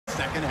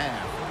second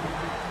half.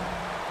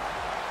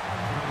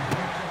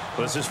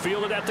 This is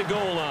fielded at the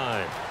goal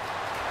line.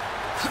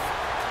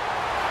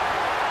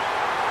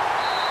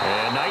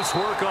 And nice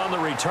work on the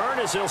return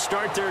as they'll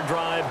start their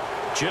drive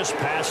just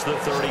past the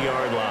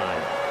 30-yard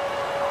line.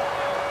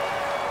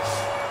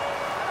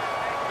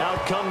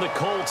 Out come the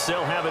Colts.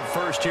 They'll have it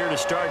first here to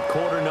start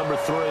quarter number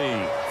 3.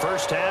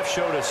 First half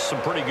showed us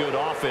some pretty good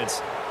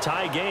offense.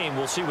 Tie game.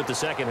 We'll see what the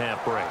second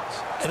half brings.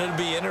 And it'll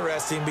be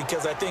interesting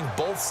because I think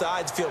both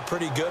sides feel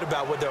pretty good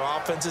about what their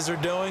offenses are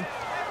doing.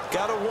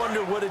 Got to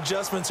wonder what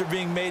adjustments are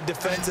being made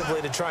defensively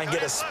to try and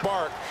get a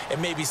spark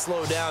and maybe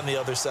slow down the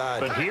other side.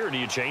 But here, do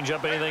you change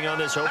up anything on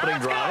this opening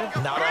drive?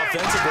 Not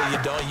offensively,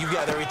 you don't. You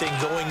got everything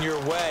going your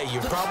way.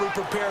 You're probably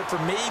prepared for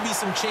maybe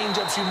some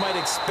change-ups you might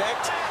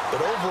expect, but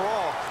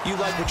overall, you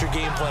like what your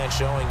game plan's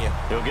showing you.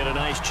 He'll get a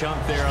nice chunk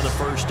there on the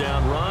first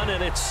down run,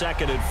 and it's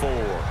 2nd and 4.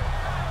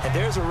 And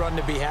there's a run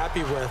to be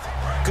happy with.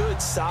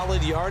 Good,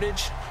 solid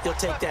yardage. You'll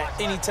take that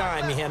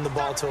anytime you hand the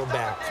ball to a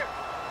back.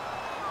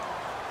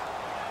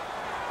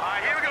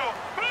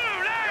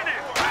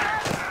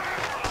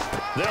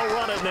 They'll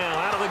run it now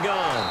out of the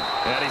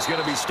gun. And he's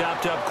going to be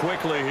stopped up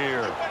quickly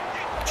here.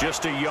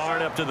 Just a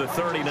yard up to the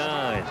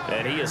 39.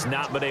 And he has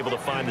not been able to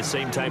find the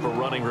same type of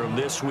running room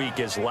this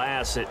week as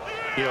last.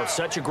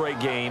 Such a great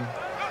game.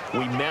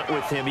 We met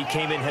with him. He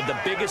came in, had the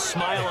biggest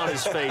smile on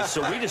his face,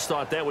 so we just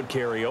thought that would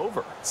carry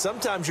over.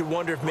 Sometimes you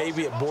wonder if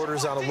maybe it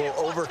borders on a little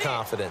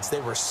overconfidence. They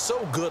were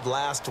so good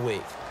last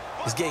week.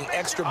 He's getting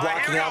extra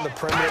blocking on the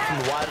perimeter from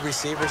the wide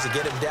receivers to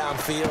get him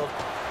downfield.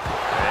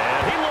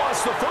 And he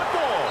lost the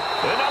football.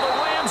 And now the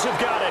Rams have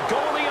got it,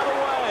 going the other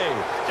way.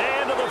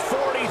 And to the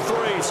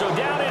 43. So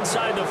down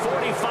inside the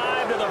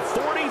 45 to the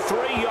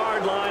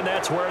 43-yard line.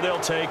 That's where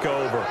they'll take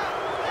over.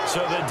 So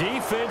the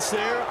defense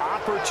there,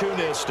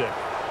 opportunistic.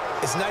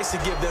 It's nice to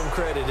give them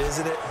credit,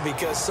 isn't it?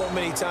 Because so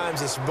many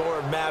times it's more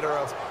a matter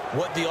of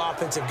what the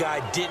offensive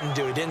guy didn't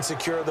do. He didn't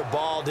secure the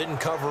ball, didn't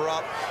cover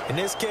up. In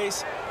this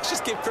case, let's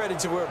just give credit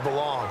to where it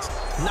belongs.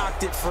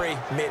 Knocked it free,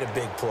 made a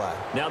big play.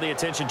 Now the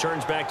attention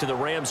turns back to the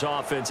Rams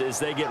offense as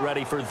they get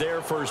ready for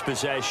their first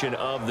possession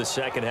of the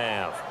second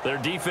half. Their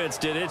defense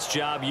did its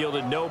job,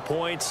 yielded no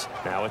points.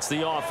 Now it's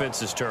the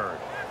offense's turn.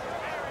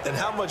 And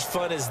how much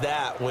fun is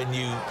that when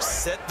you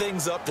set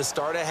things up to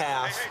start a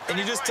half and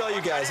you just tell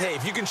you guys, hey,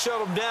 if you can shut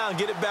them down,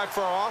 get it back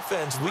for our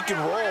offense, we can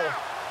roll.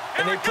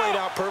 And they played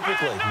out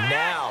perfectly.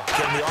 Now,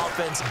 can the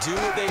offense do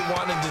what they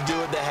wanted to do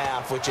at the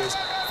half, which is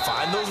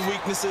find those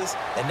weaknesses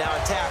and now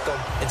attack them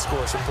and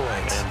score some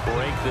points. And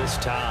break this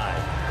tie.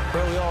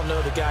 Well, we all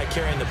know the guy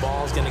carrying the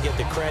ball is going to get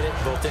the credit,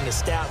 both in the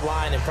stat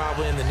line and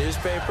probably in the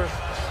newspaper.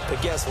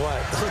 But guess what?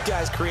 Those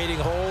guys creating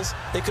holes,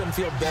 they couldn't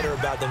feel better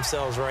about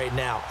themselves right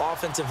now.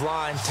 Offensive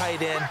line,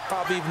 tight end,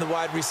 probably even the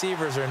wide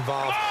receivers are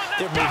involved.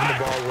 They're moving the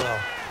ball well.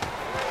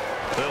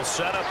 They'll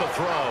set up a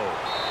throw.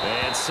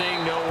 And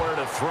seeing nowhere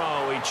to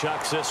throw, he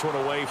chucks this one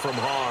away from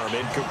harm.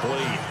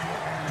 Incomplete.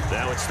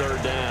 Now it's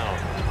 3rd down.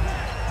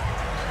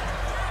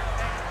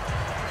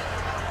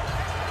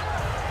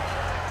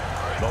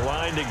 The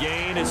line to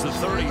gain is the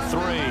 33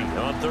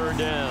 on 3rd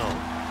down.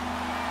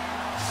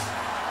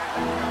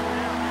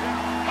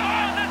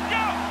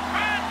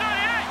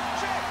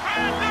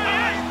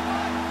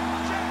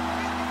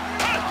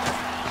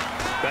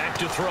 Back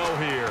to throw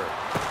here.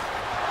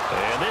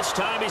 And this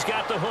time he's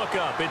got the hook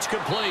up. It's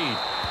complete.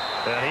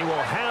 And he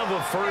will have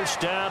a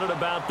first down at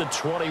about the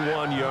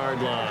 21-yard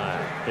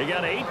line. He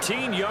got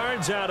 18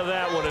 yards out of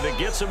that one, and it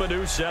gets him a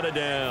new set of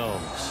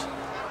downs.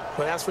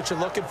 Well, that's what you're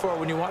looking for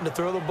when you want to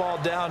throw the ball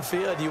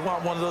downfield. You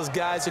want one of those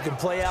guys who can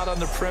play out on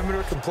the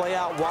perimeter, can play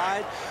out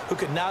wide, who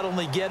can not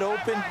only get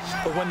open,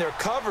 but when they're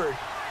covered,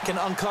 can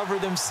uncover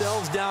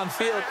themselves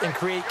downfield and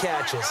create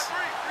catches.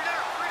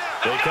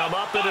 They come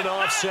up in an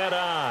offset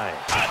eye.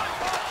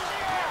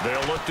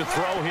 They'll look to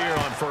throw here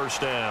on first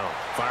down.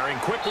 Firing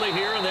quickly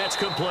here, and that's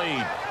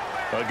complete.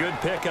 A good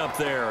pickup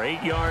there.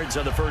 8 yards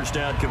on the first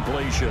down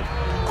completion.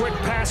 Quick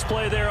pass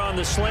play there on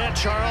the slant,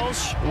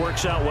 Charles.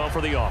 Works out well for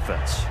the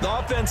offense. The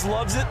offense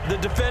loves it. The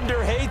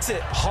defender hates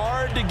it.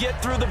 Hard to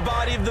get through the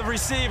body of the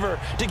receiver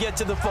to get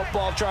to the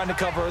football trying to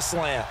cover a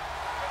slant.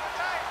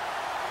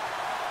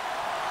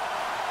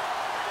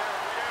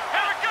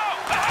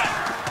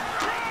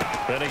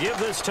 Going to give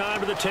this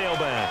time to the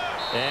tailback.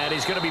 And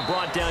he's going to be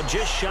brought down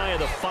just shy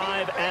of the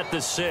 5 at the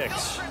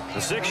 6.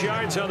 The 6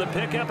 yards on the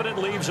pickup, and it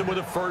leaves him with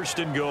a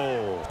 1st and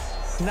goal.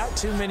 Not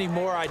too many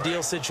more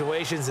ideal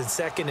situations in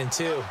 2nd and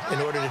 2 in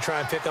order to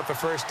try and pick up a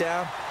first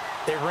down.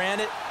 They ran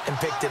it and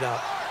picked it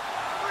up.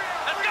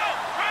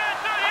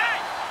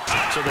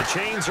 So the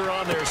chains are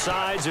on their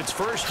sides. It's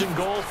 1st and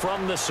goal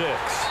from the 6.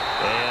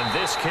 And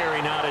this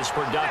carry not as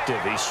productive.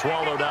 He's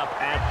swallowed up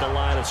at the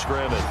line of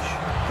scrimmage.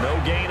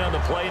 No gain on the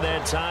play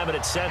that time, and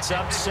it sets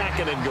up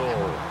 2nd and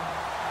goal.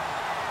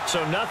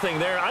 So nothing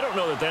there. I don't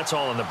know that that's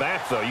all in the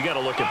back, though. You got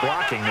to look at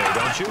blocking there,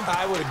 don't you?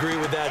 I would agree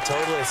with that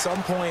totally. At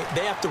some point,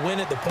 they have to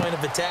win at the point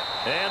of attack.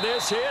 And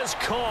this is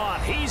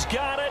caught. He's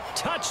got it.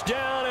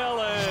 Touchdown,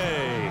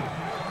 L.A.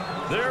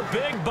 Their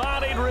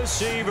big-bodied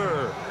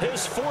receiver.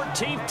 His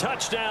 14th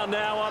touchdown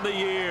now on the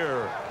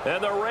year.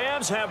 And the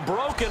Rams have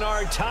broken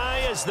our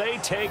tie as they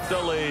take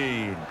the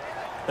lead.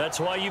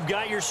 That's why you've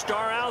got your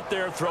star out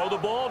there. Throw the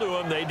ball to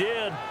him. They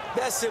did.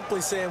 That's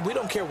simply saying we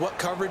don't care what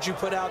coverage you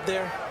put out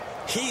there.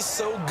 He's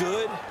so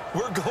good.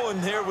 We're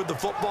going there with the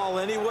football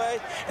anyway,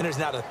 and there's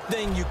not a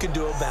thing you can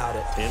do about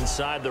it.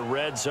 Inside the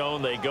red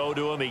zone, they go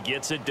to him. He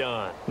gets it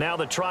done. Now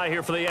the try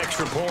here for the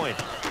extra point.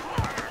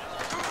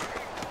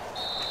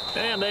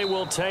 And they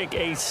will take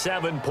a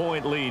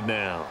 7-point lead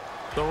now.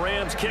 The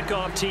Rams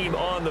kickoff team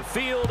on the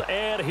field,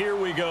 and here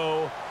we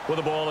go with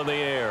the ball in the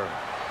air.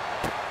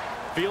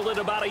 Fielded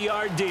about a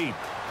yard deep.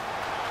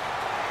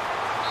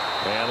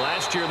 And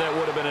last year that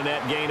would have been a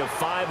net gain of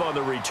 5 on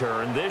the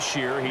return. This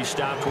year he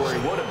stopped where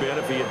he would have been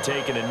if he had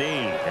taken a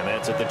knee, and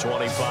that's at the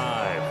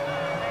 25.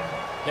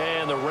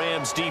 And the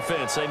Rams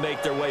defense, they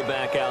make their way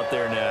back out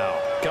there now.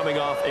 Coming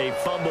off a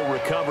fumble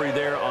recovery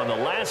there on the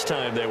last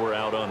time they were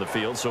out on the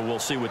field, so we'll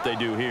see what they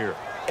do here.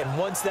 And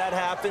once that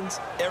happens,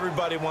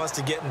 everybody wants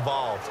to get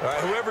involved. All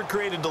right, whoever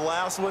created the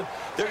last one,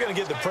 they're going to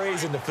get the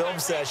praise in the film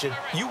session.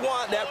 You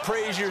want that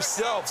praise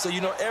yourself, so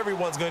you know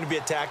everyone's going to be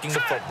attacking the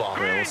football.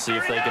 Well, we'll see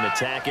if they can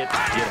attack it,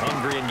 get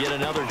hungry, and get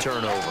another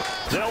turnover.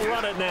 They'll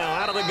run it now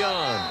out of the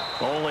gun.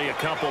 Only a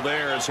couple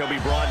there as he'll be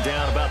brought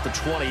down about the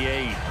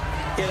 28.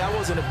 Yeah, that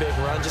wasn't a big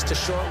run, just a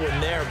short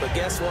one there. But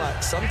guess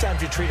what? Sometimes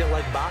you treat it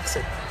like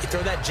boxing. You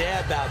throw that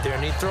jab out there,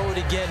 and you throw it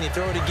again, you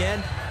throw it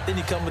again, then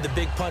you come with a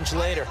big punch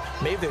later.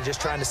 Maybe they're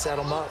just trying to set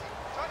them up.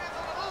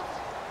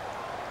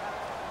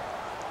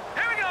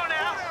 Here we go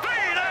now.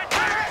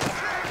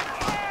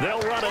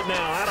 They'll run it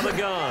now out of the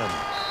gun.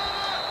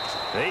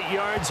 8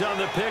 yards on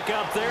the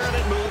pickup there, and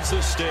it moves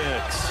the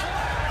sticks.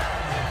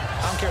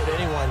 I don't care what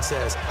anyone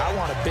says. I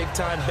want a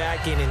big-time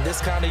backing in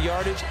this kind of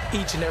yardage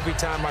each and every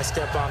time I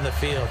step on the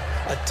field.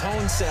 A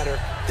tone setter,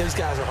 those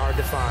guys are hard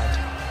to find.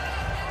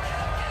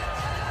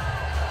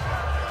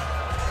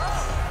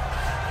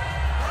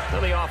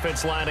 Now the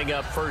offense lining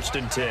up 1st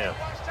and 10.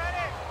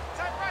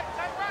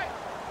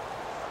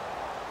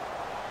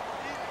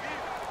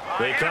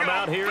 They come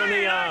out here in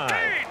the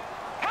eye.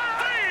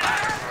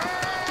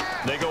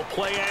 They go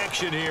play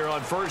action here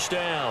on 1st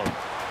down.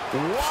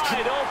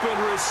 Wide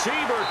open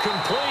receiver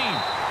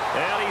complete.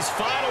 And he's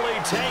finally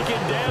taken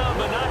down,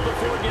 but not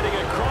before getting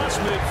across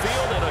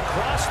midfield and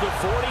across the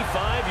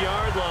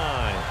 45-yard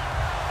line.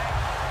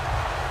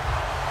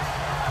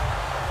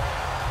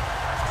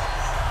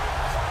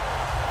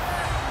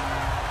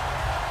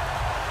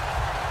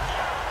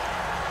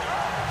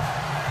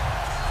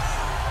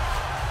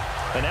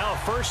 And now a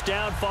 1st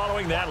down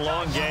following that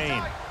long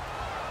gain.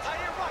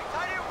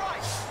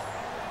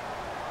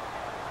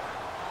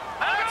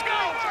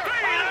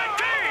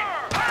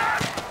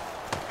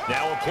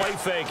 Now a play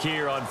fake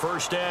here on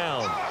 1st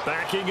down.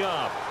 Backing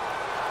up.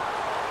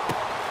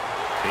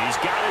 He's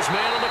got his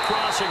man on the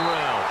crossing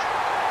route.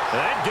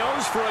 That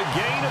goes for a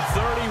gain of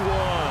 31.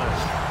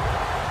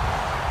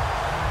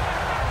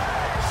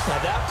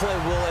 Now that play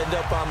will end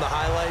up on the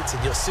highlights,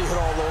 and you'll see it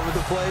all over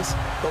the place.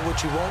 But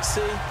what you won't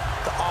see,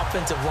 the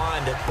offensive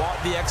line that bought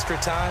the extra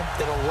time,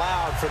 that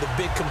allowed for the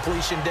big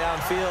completion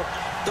downfield,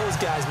 those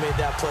guys made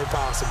that play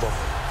possible.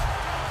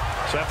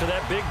 So after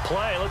that big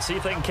play, let's see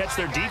if they can catch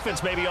their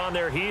defense maybe on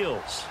their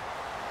heels.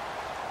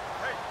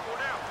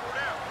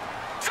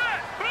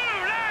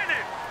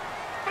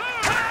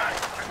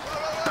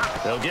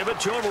 They'll give it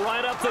to him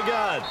right up the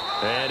gut.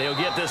 And he'll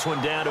get this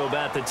one down to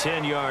about the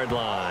 10-yard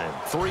line.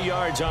 3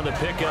 yards on the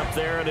pickup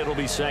there, and it'll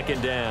be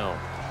 2nd down.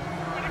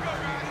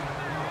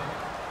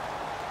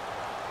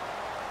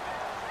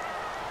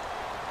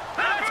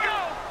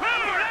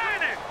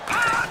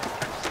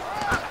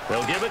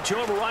 They'll give it to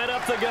him right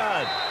up the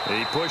gut.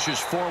 He pushes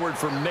forward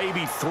for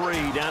maybe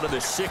 3 down to the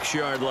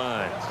 6-yard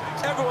line.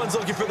 Everyone's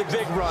looking for the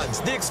big runs,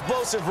 the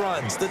explosive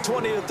runs, the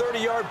 20 to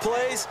 30-yard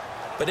plays.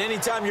 But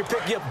anytime you're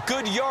picking up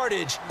good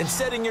yardage and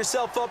setting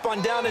yourself up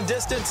on down and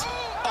distance,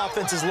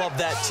 offenses love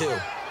that too.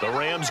 The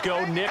Rams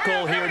go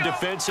nickel here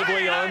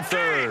defensively on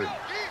 3rd.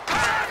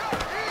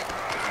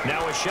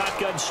 Now a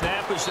shotgun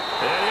snap, and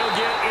he'll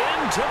get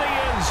into the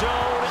end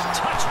zone.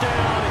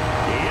 Touchdown,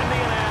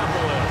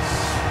 Indianapolis.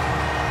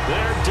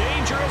 Their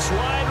dangerous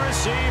wide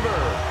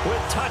receiver with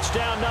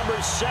touchdown number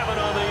 7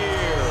 on the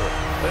year.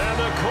 And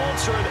the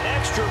Colts are an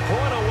extra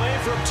point away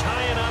from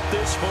tying up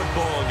this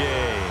football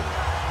game.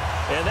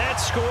 And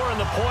that score and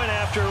the point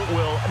after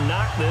will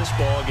knock this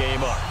ball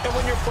game up. And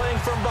when you're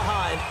playing from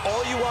behind,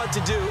 all you want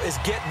to do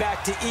is get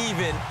back to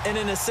even and,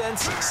 in a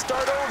sense,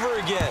 start over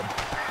again.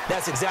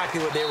 That's exactly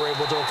what they were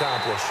able to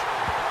accomplish.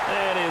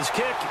 And his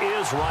kick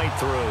is right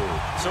through.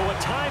 So a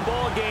tie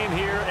ball game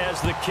here as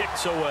the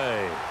kick's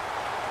away.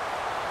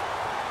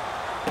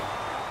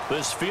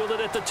 This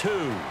fielded at the 2.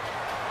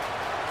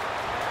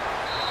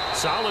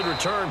 Solid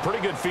return,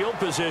 pretty good field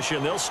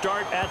position. They'll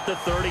start at the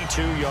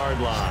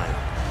 32-yard line.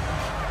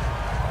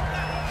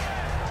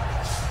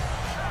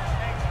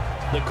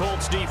 The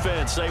Colts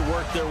defense, they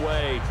worked their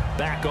way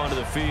back onto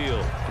the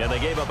field. And they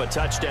gave up a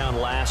touchdown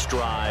last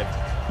drive.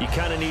 you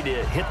kind of need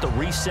to hit the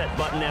reset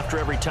button after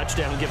every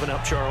touchdown given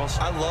up, Charles?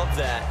 I love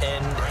that,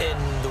 and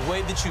the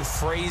way that you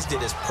phrased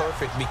it is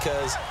perfect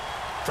because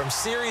from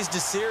series to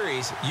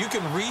series, you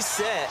can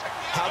reset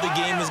how the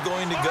game is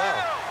going to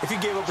go. If you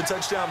gave up a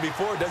touchdown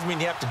before, it doesn't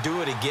mean you have to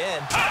do it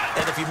again.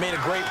 And if you made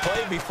a great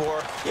play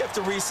before, you have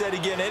to reset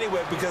again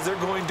anyway because they're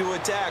going to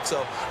attack.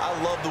 So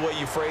I love the way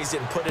you phrased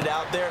it and put it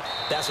out there.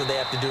 That's what they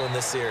have to do in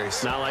this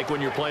series. Not like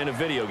when you're playing a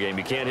video game.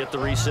 You can't hit the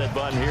reset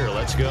button here.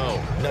 Let's go.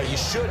 No, you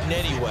shouldn't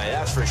anyway.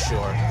 That's for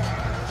sure.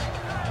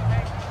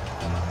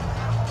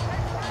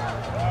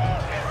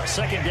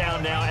 Second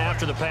down now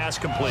after the pass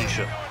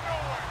completion.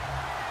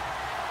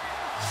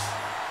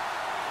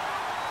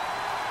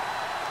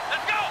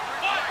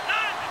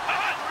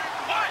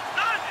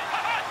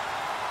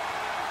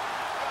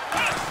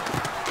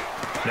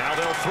 Now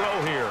they'll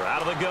throw here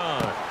out of the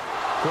gun.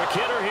 Quick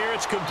hitter here.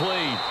 It's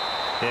complete.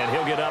 And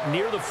he'll get up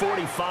near the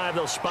 45.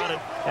 They'll spot it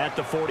at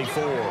the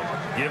 44.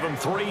 Give him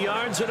 3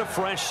 yards and a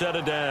fresh set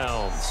of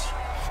downs.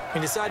 He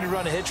decided to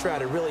run a hitch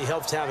route. It really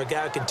helps to have a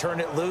guy who can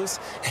turn it loose.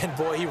 And,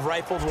 boy, he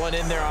rifled one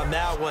in there on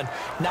that one.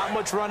 Not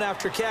much run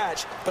after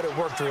catch, but it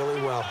worked really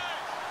well.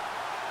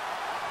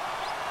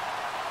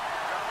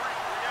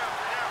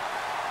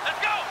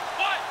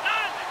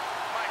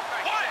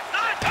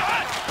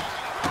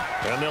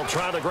 And they'll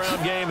try the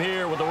ground game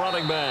here with the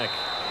running back.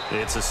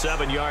 It's a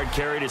 7-yard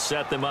carry to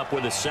set them up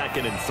with a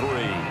 2nd and 3.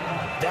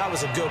 That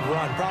was a good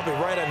run, probably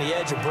right on the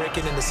edge of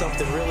breaking into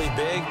something really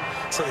big.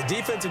 So the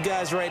defensive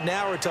guys right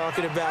now are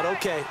talking about,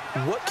 okay,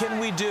 what can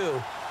we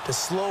do to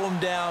slow him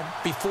down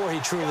before he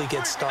truly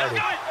gets started?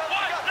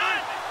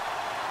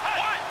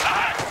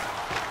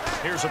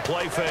 Here's a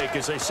play fake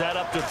as they set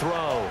up to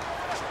throw.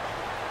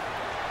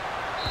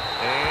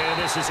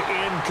 And this is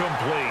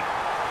incomplete.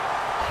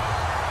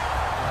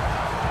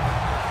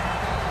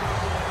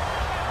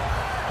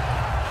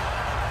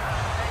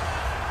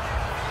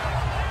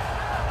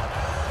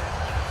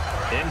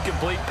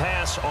 Incomplete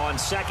pass on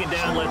 2nd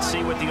down. Let's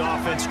see what the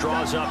offense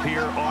draws up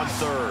here on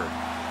 3rd.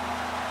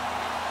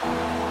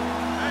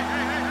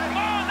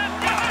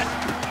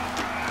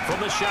 From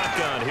the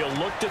shotgun,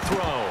 he'll look to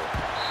throw.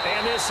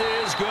 And this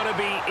is going to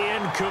be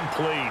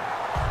incomplete.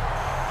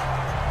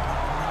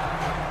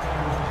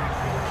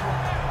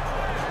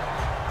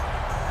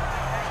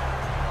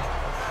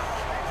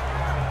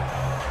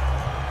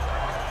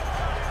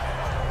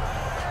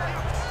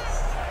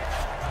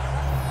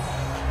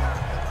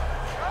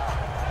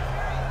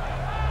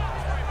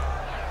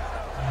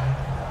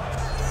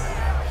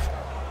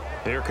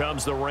 Here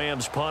comes the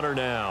Rams punter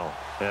now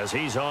as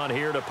he's on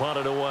here to punt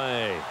it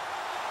away.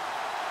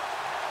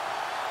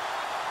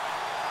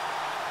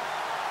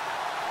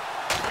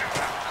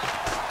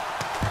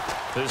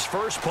 His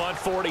first punt,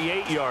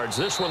 48 yards.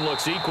 This one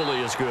looks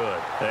equally as good.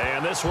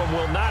 And this one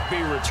will not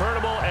be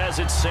returnable as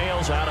it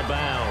sails out of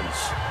bounds.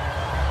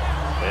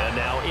 And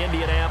now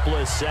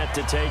Indianapolis set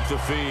to take the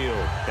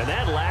field. And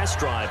that last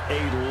drive,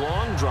 a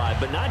long drive,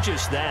 but not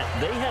just that.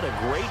 They had a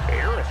great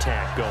air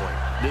attack going.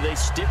 Do they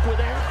stick with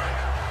that?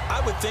 I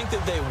would think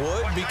that they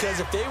would, because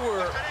if they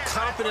were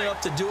confident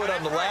enough to do it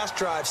on the last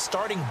drive,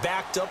 starting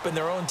backed up in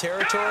their own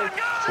territory,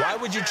 why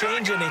would you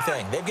change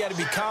anything? They've got to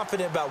be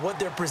confident about what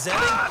they're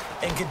presenting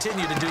and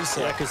continue to do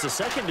so. Yeah, because the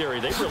secondary,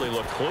 they really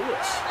look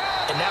clueless.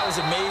 And that was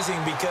amazing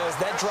because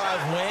that drive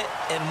went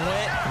and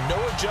went,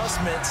 no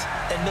adjustments,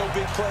 and no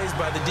big plays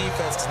by the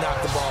defense to knock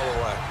the ball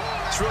away.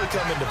 It's really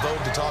come into vogue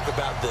to talk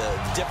about the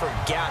different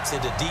gaps that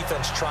the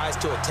defense tries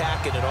to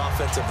attack in an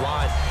offensive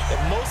line. And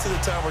most of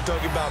the time we're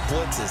talking about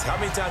blitzes. How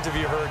many times have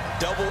you heard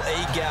double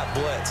A-gap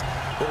blitz?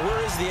 Well, where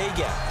is the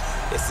A-gap?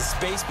 It's the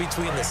space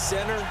between the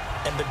center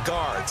and the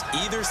guards,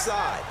 either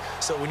side.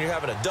 So when you're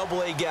having a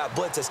double A-gap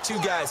blitz, that's 2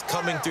 guys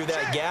coming through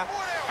that gap.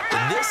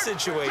 In this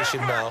situation,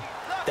 though,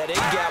 that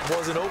A-gap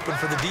wasn't open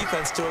for the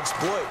defense to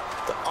exploit.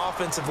 The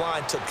offensive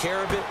line took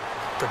care of it,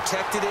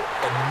 protected it,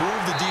 and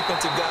moved the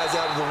defensive guys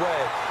out of the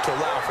way to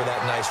allow for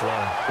that nice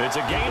run. It's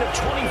a gain of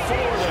 24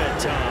 that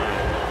time,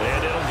 and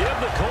it'll give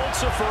the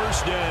Colts a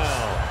first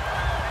down.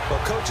 Well,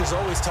 coaches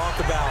always talk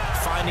about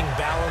finding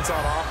balance on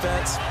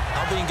offense.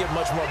 I don't think you can get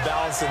much more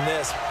balance than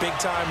this.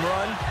 Big-time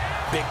run,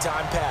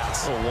 big-time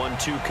pass. A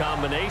 1-2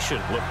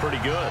 combination. Looked pretty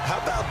good. How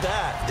about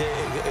that?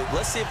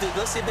 Let's see if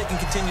they can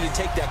continue to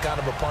take that kind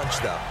of a punch,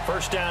 though.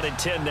 First down and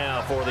 10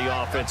 now for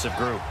the offensive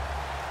group.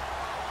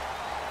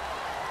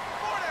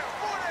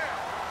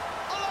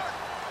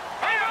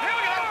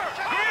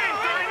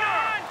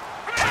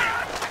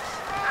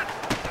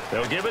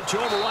 They'll give it to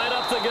him right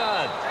up the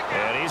gut.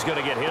 And he's going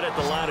to get hit at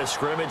the line of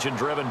scrimmage and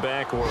driven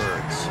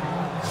backwards.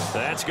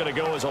 That's going to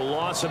go as a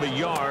loss of a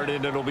yard,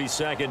 and it'll be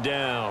 2nd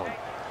down.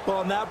 Well,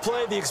 on that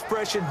play, the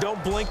expression,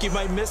 don't blink, you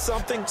might miss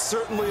something,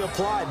 certainly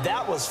applied.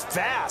 That was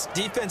fast.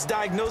 Defense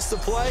diagnosed the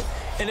play,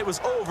 and it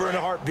was over in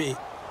a heartbeat.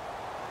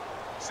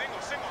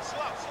 Single, slot.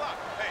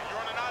 Hey, you're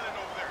on an island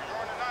over there. You're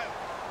on an island.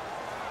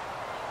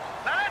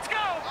 Now let's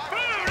go.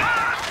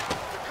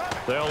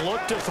 They'll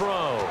look to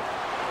throw.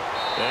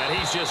 And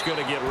he's just going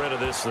to get rid of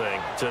this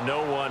thing. To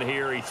no one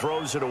here. He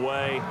throws it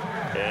away.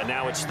 And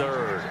now it's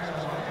 3rd.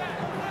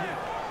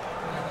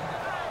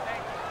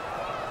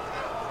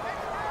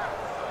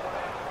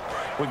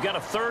 We've got a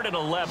 3rd and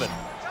 11.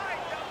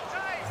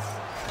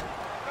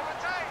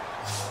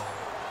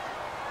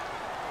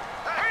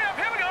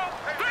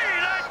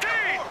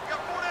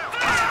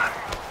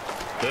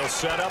 They'll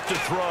set up to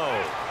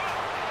throw.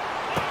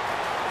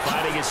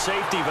 Finding his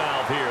safety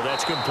valve here.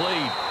 That's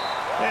complete.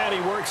 And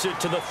he works it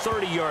to the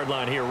 30-yard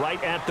line here,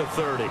 right at the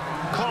 30.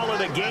 Call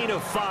it a gain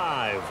of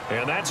 5.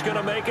 And that's going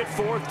to make it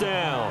 4th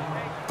down.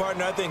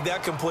 Partner, I think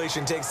that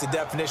completion takes the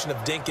definition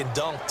of dink and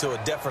dunk to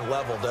a different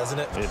level, doesn't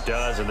it? It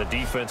does, and the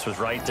defense was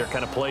right there,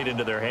 kind of played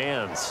into their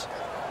hands.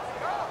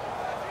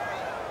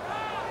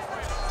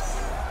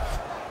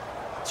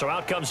 So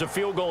out comes the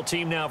field goal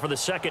team now for the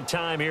 2nd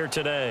time here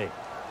today.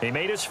 He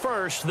made his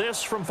first,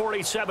 this from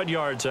 47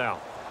 yards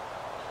out.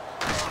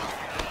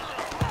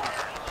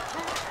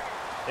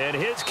 And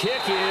his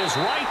kick is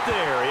right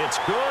there. It's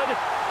good,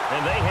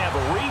 and they have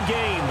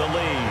regained the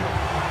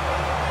lead.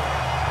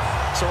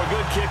 So a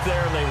good kick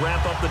there, and they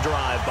wrap up the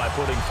drive by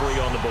putting 3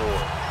 on the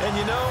board. And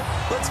you know,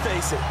 let's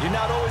face it, you're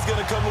not always going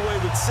to come away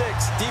with 6.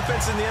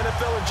 Defense in the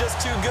NFL are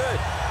just too good.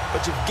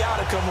 But you've got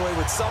to come away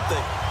with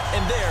something.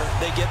 And there,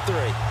 they get 3.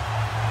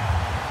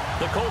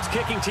 The Colts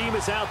kicking team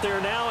is out there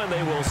now, and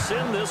they will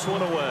send this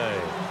one away.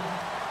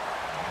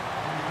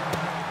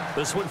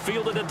 This one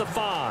fielded at the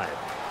 5.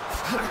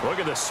 Look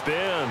at the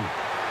spin.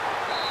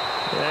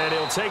 And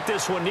he'll take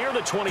this one near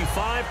the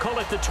 25, call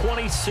it the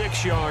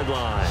 26-yard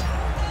line.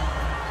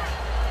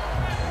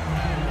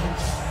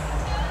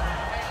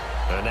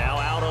 And now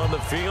out on the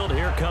field,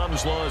 here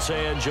comes Los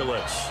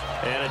Angeles.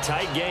 And a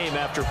tight game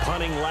after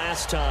punting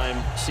last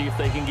time. See if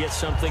they can get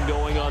something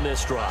going on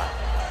this drive.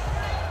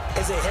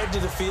 As they head to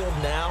the field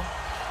now,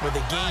 with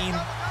the game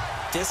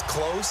this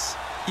close,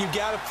 you've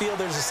got to feel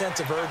there's a sense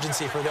of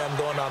urgency for them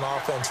going on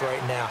offense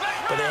right now.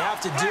 But they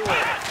have to do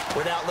it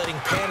without letting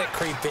panic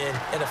creep in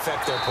and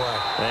affect their play.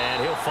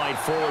 And he'll fight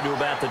forward to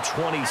about the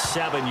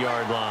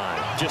 27-yard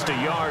line. Just a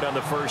yard on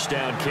the first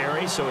down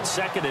carry, so it's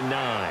 2nd and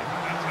 9.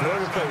 In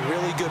order to play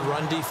really good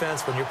run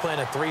defense when you're playing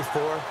a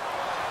 3-4,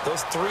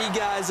 those 3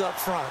 guys up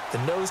front,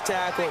 the nose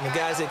tackle and the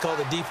guys they call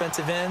the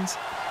defensive ends,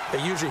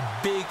 they're usually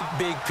big,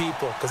 big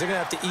people because they're going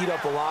to have to eat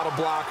up a lot of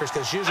blockers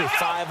because it's usually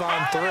 5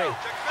 on 3.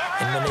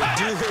 And when they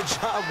do their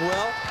job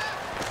well,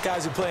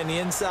 guys who play on the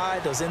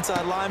inside, those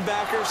inside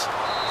linebackers,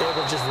 they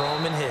will just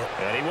roam and hit.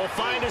 And he will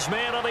find his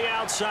man on the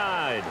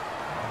outside.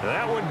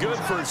 That one good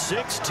for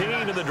 16,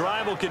 and the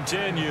drive will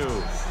continue.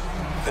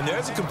 And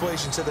there's a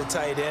completion to the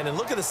tight end. And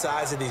look at the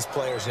size of these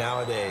players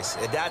nowadays.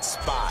 At that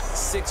spot,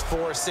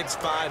 6'4",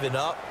 6'5", and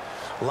up.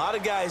 A lot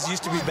of guys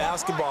used to be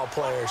basketball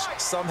players,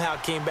 somehow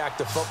came back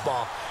to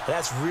football. And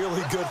that's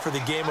really good for the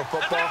game of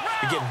football.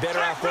 You're getting better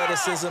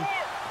athleticism,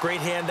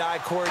 great hand-eye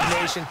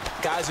coordination,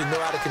 guys who know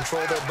how to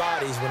control their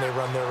bodies when they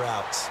run their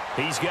routes.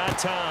 He's got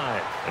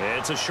time. And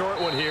it's a short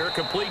one here,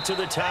 complete to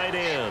the tight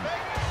end.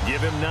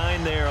 Give him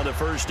 9 there on the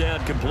first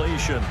down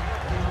completion.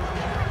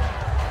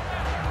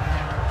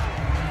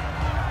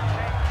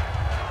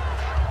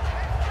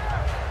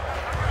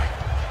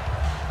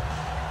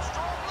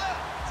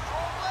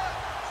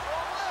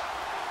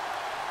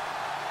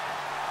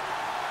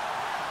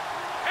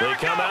 They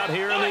come out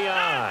here in the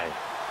eye.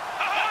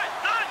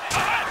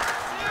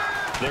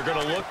 They're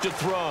going to look to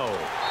throw.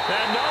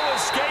 And no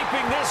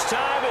escaping this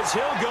time as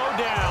he'll go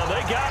down.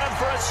 They got him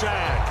for a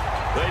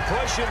sack. They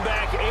push him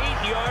back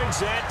 8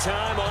 yards that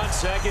time on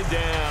 2nd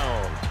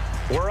down.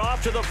 We're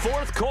off to the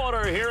 4th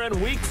quarter here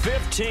in Week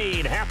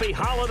 15. Happy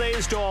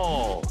holidays to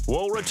all.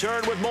 We'll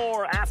return with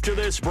more after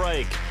this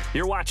break.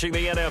 You're watching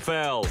the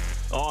NFL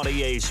on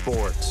EA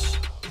Sports.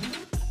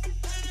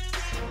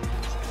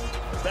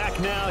 Back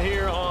now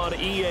here on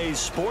EA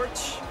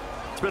Sports.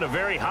 It's been a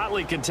very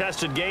hotly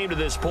contested game to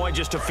this point.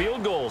 Just a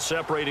field goal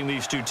separating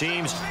these two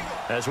teams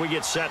as we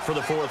get set for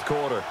the 4th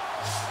quarter.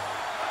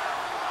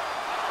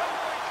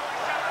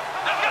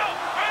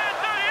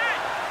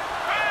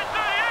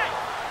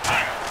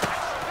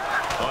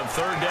 On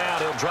 3rd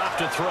down, he'll drop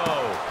to throw.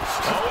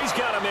 Oh, he's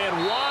got a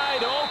man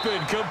wide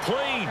open,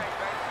 complete.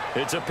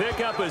 It's a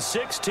pickup of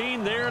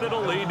 16 there, and it'll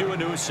lead to a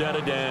new set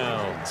of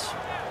downs.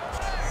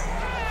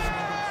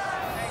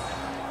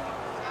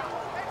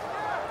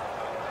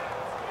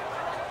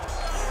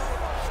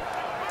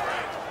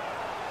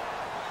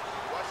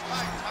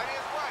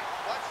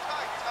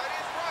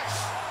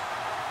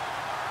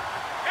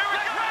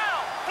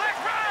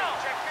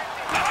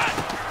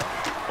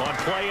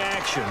 Play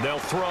action, they'll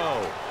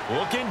throw.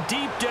 Looking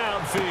deep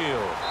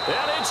downfield.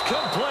 And it's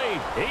complete.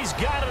 He's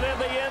got it in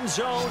the end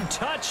zone.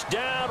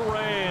 Touchdown,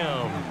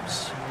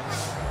 Rams.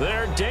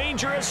 Their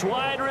dangerous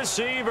wide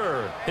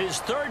receiver. His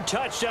 3rd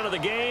touchdown of the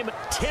game,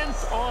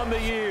 10th on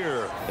the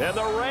year. And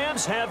the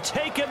Rams have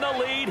taken the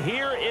lead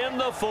here in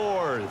the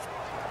 4th.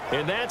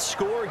 And that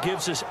score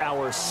gives us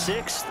our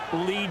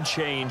 6th lead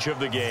change of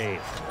the game.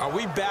 Are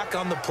we back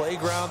on the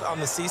playground on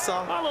the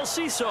seesaw? A little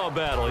seesaw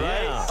battle,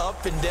 right? Yeah.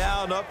 Up and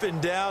down, up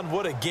and down.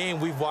 What a game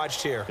we've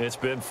watched here. It's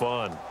been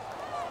fun.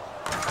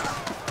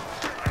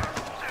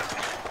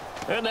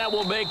 And that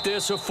will make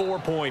this a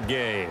 4-point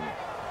game.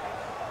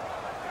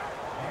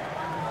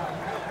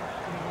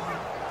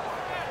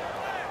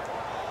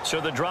 So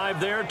the drive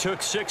there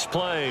took 6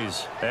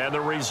 plays. And the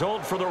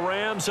result for the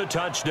Rams, a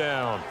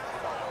touchdown.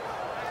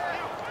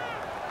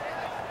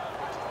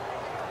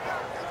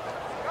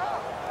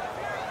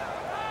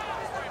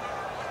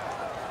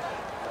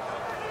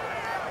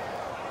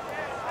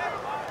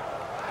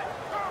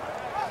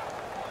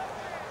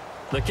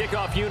 The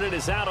kickoff unit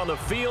is out on the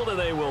field, and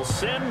they will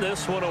send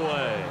this one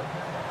away.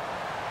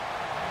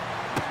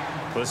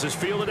 This is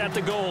fielded at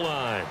the goal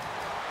line.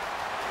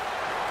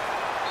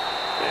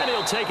 And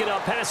he'll take it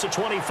up past the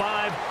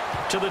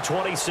 25 to the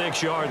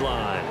 26-yard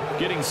line.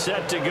 Getting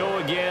set to go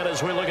again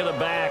as we look at the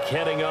back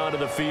heading onto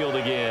the field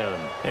again.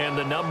 And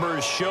the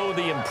numbers show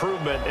the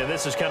improvement, and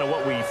this is kind of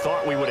what we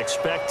thought we would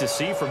expect to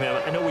see from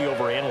him. I know we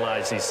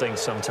overanalyze these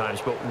things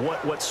sometimes, but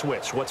what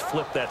switch? What's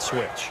flipped that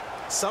switch?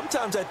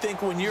 Sometimes I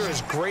think when you're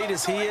as great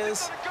as he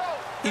is,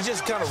 you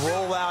just kind of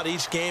roll out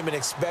each game and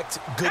expect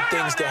good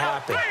things to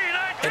happen.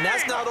 And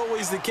that's not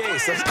always the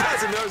case. Those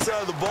guys on the other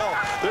side of the ball,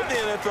 they're in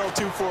the NFL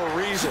too for a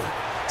reason.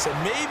 So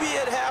maybe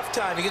at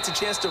halftime he gets a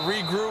chance to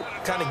regroup,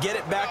 kind of get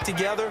it back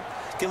together,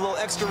 get a little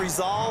extra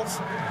resolve,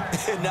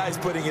 and now he's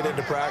putting it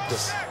into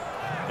practice.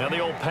 Now the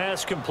old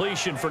pass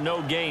completion for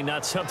no gain,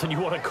 not something you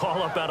want to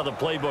call up out of the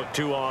playbook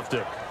too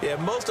often. Yeah,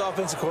 most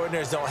offensive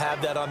coordinators don't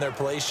have that on their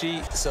play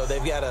sheet, so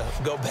they've got to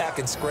go back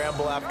and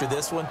scramble after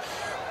this one.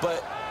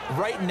 But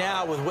right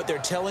now, with what they're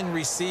telling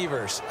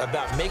receivers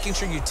about making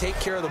sure you take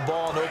care of the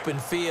ball in open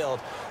field,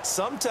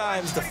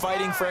 sometimes the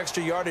fighting for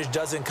extra yardage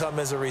doesn't come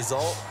as a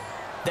result.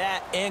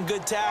 That and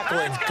good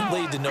tackling can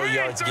lead to no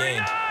yards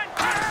gained.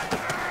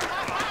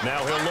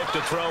 Now he'll look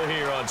to throw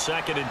here on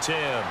 2nd and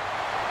 10.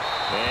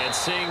 And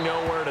seeing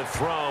nowhere to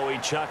throw, he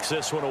chucks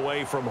this one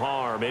away from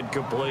harm.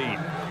 Incomplete.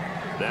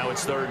 Now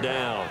it's 3rd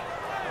down.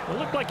 It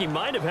looked like he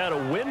might have had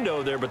a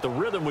window there, but the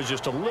rhythm was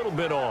just a little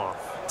bit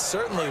off.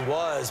 Certainly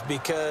was,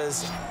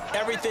 because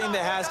everything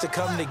that has to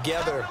come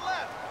together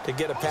to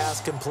get a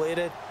pass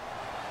completed,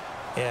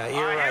 yeah,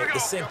 you're right, the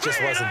sync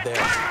just wasn't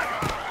there.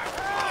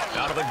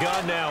 Out of the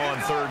gun now on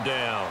 3rd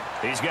down.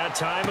 He's got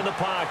time in the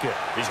pocket.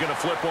 He's going to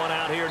flip one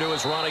out here to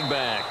his running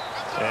back.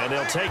 And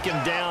they'll take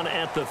him down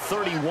at the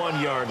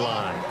 31-yard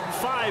line.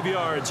 5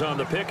 yards on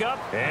the pickup,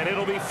 and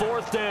it'll be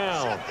 4th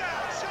down.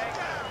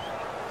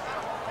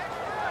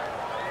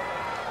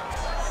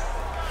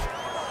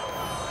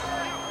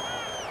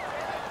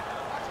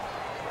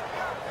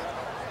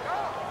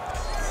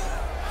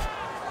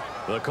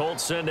 The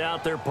Colts send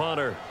out their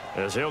punter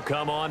as he'll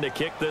come on to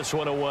kick this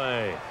one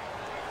away.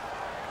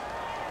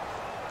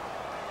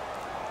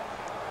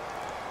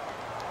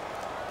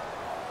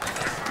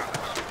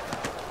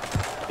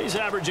 He's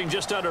averaging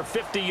just under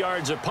 50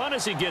 yards a punt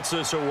as he gets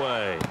this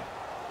away.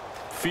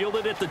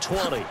 Fielded at the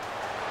 20.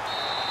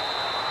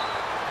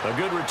 A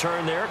good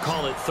return there.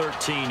 Call it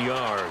 13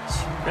 yards.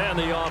 And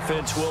the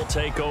offense will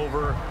take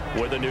over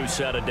with a new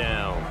set of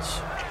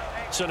downs.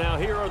 So now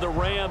here are the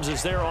Rams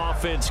as their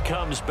offense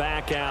comes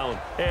back out.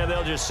 And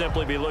they'll just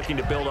simply be looking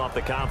to build off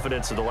the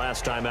confidence of the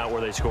last time out where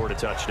they scored a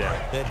touchdown.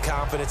 And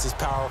confidence is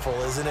powerful,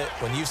 isn't it?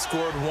 When you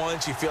scored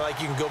once, you feel like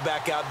you can go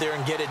back out there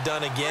and get it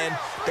done again.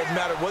 Doesn't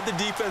matter what the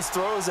defense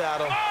throws at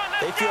them.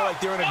 They feel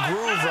like they're in a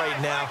groove right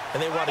now,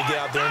 and they want to get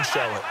out there and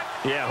show it.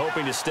 Yeah,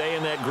 hoping to stay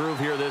in that groove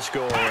here this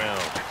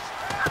go-around.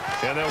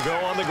 And they'll go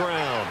on the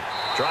ground.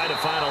 Try to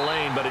find a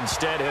lane, but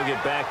instead he'll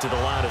get back to the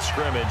line of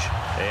scrimmage,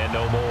 and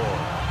no more.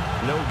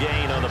 No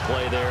gain on the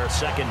play there,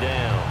 2nd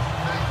down.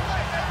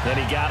 Then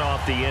he got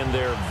off the end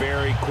there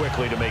very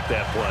quickly to make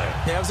that play.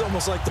 Yeah, it was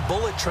almost like the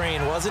bullet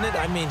train, wasn't it?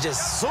 I mean,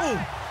 just zoom,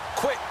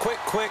 quick, quick,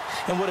 quick,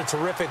 and what a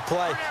terrific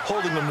play,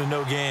 holding them to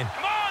no gain.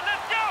 Come on,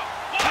 let's go.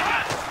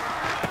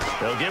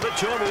 They'll give it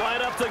to him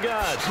right up the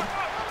gut.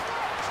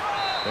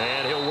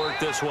 And he'll work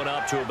this one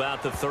up to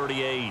about the 38.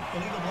 Illegal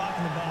block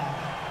in the back.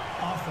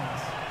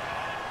 Offense.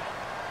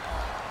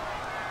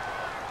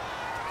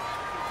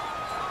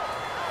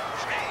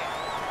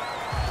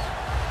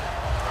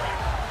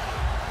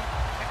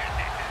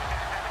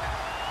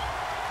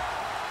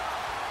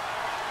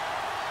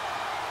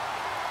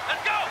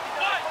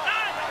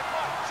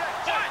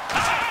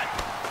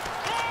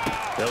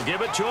 They'll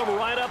give it to him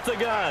right up the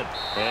gut.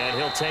 And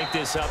he'll take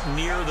this up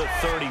near the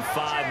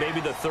 35,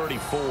 maybe the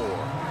 34.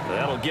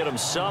 That'll get them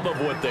some of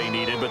what they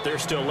needed, but they're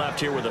still left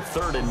here with a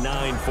 3rd and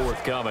 9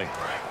 forthcoming.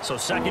 So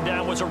 2nd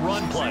down was a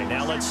run play.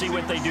 Now let's see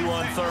what they do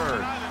on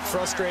 3rd.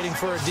 Frustrating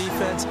for a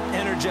defense,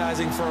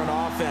 energizing for an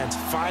offense.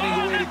 Finding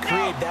a way to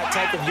create that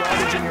type of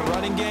yardage in your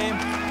running game,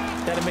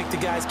 that'll make the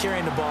guys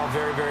carrying the ball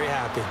very, very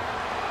happy.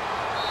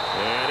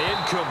 And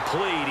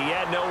incomplete. He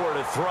had nowhere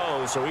to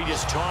throw, so he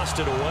just tossed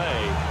it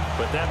away.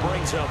 But that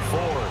brings up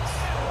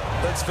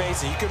 4th. Let's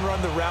face it, you can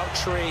run the route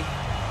tree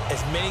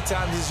as many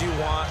times as you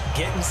want,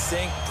 get in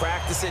sync,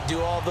 practice it, do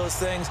all those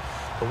things.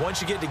 But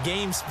once you get to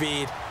game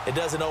speed, it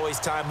doesn't always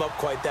time up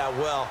quite that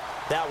well.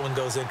 That one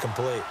goes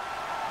incomplete.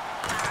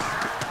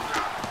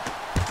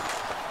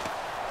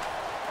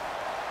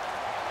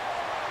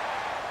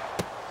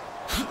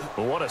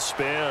 What a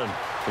spin.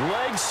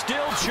 Legs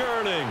still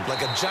churning.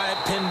 Like a giant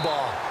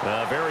pinball.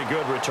 A very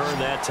good return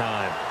that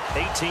time.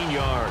 18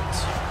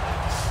 yards.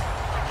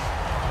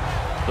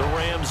 The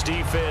Rams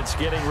defense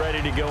getting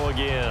ready to go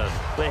again.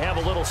 They have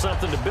a little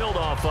something to build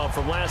off of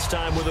from last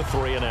time with a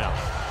 3-and-out.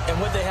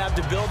 And what they have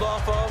to build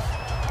off of,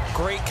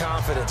 great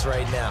confidence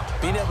right now.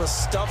 Being able to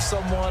stuff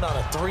someone on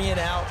a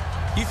 3-and-out,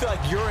 you feel like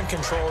you're in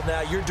control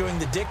now. You're doing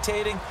the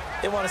dictating.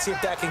 They want to see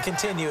if that can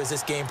continue as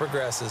this game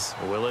progresses.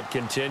 Will it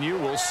continue?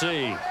 We'll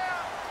see.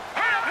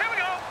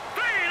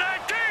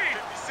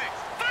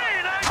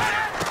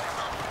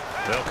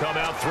 They'll come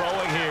out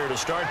throwing here to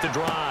start the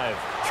drive.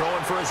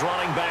 Throwing for his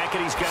running back,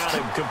 and he's got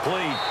him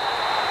complete.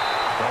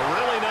 A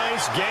really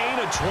nice gain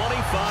of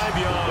 25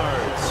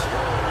 yards.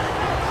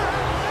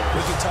 We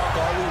can talk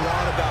all we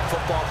want about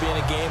football being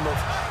a game of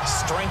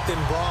strength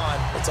and brawn.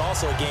 It's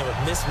also a game of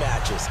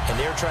mismatches, and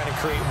they're trying to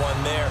create one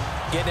there,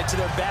 getting it to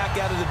their back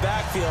out of the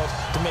backfield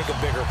to make a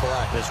bigger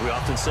play. As we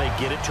often say,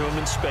 get it to him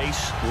in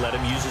space, let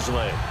him use his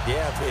leg.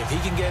 Yeah, if he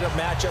can get a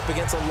matchup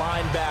against a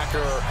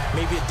linebacker or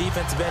maybe a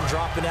defensive end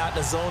dropping out in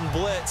a zone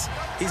blitz,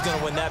 he's going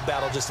to win that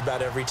battle just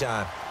about every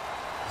time.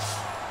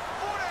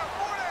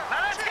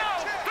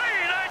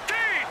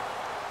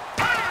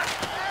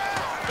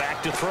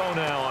 To throw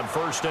now on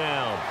first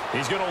down.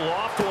 He's going to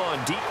loft one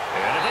deep.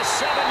 And at the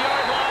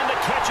 7-yard line, the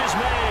catch is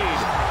made.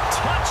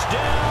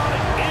 Touchdown,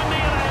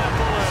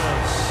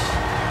 Indianapolis.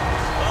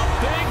 A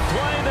big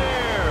play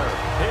there.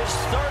 His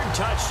third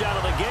touchdown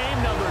of the game,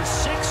 number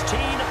 16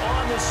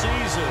 on the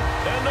season.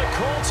 And the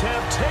Colts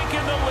have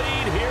taken the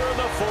lead here in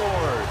the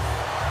fourth.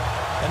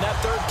 And that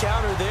third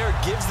counter there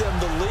gives them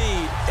the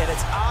lead, and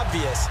it's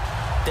obvious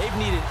they've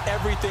needed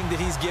everything that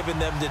he's given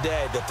them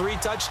today. The 3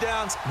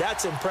 touchdowns,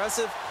 that's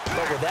impressive,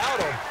 but without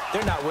him,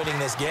 they're not winning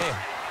this game.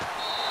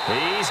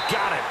 He's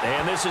got it,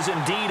 and this is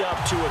indeed up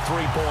to a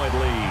 3-point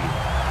lead.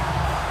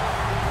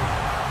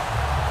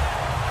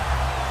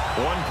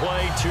 1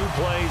 play, 2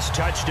 plays,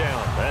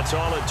 touchdown. That's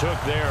all it took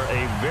there.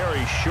 A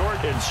very short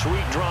and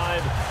sweet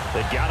drive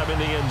that got him in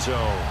the end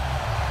zone.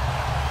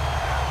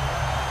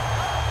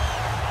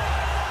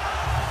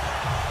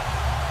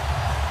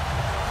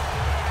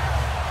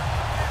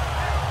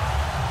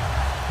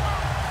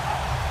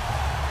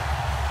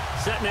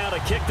 Set now to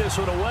kick this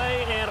one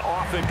away, and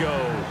off it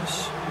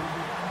goes.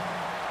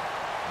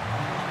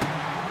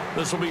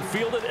 This will be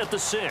fielded at the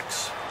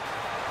 6.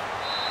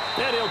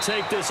 And he'll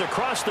take this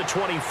across the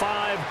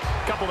 25,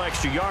 couple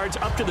extra yards,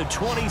 up to the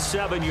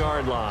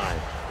 27-yard line.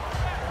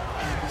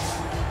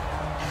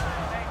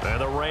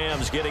 And the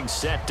Rams getting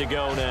set to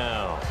go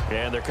now.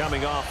 And they're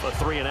coming off a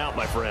 3-and-out,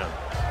 my friend.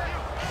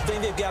 I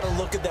think they've got to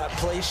look at that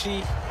play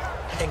sheet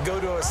and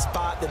go to a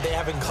spot that they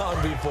haven't gone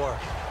before.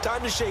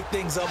 Time to shake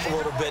things up a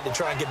little bit to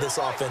try and get this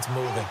offense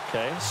moving.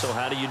 Okay, so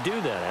how do you do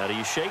that? How do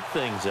you shake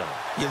things up?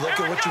 You look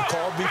at what you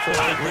called before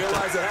and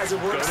realize it hasn't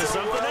worked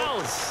so something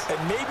well. else. And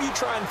maybe you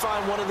try and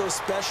find one of those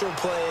special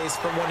plays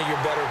from one of your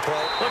better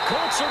plays. The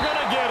Colts are going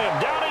to get him.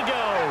 Down he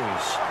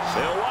goes.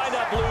 They'll wind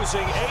up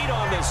losing 8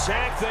 on the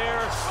sack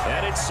there,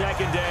 and it's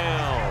 2nd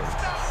down.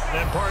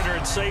 And, partner,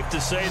 it's safe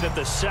to say that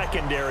the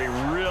secondary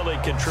really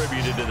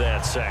contributed to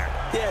that sack.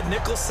 Yeah,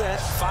 nickel set,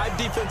 5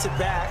 defensive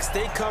backs.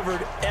 They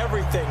covered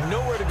everything.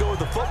 Nowhere to go with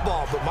the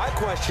football. But my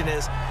question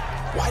is,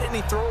 why didn't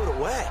he throw it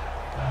away?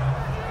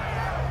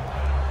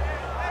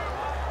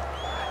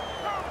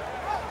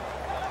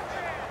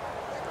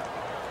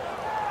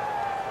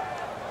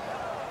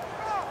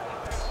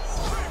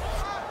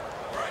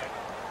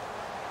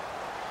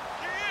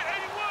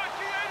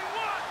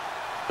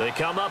 They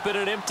come up in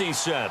an empty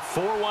set.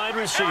 4 wide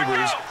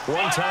receivers, 1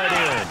 tight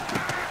end.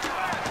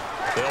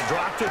 They'll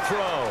drop to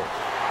throw.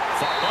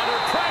 Under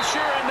pressure,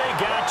 and they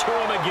got to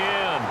him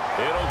again.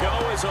 It'll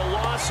go as a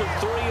loss of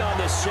 3 on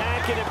the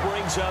sack, and it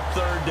brings up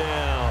 3rd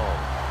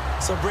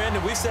down. So,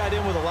 Brandon, we've sat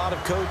in with a lot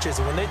of coaches,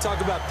 and when they talk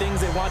about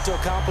things they want to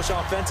accomplish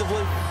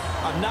offensively,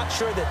 I'm not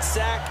sure that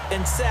sack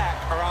and sack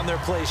are on their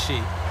play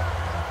sheet.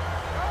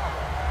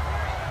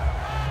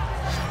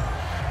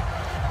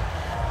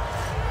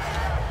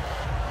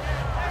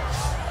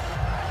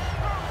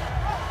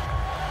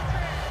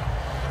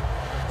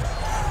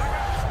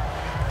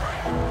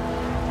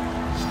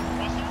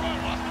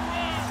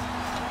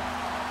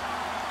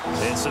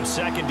 And some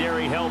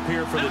secondary help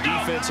here for the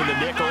defense in the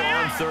nickel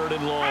on 3rd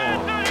and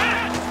long.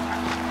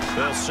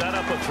 They'll set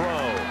up a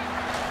throw.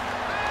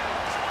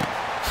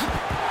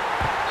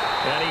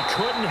 And he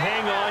couldn't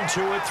hang on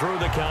to it through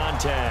the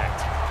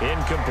contact.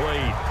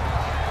 Incomplete.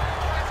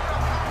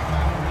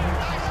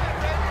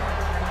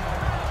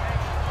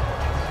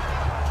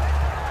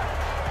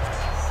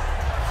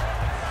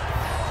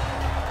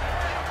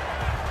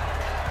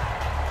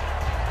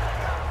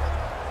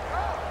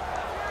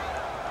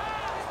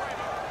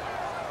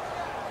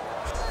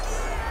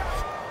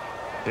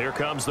 Here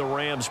comes the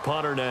Rams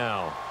punter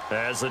now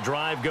as the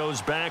drive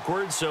goes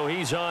backwards, so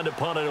he's on to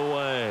punt it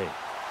away.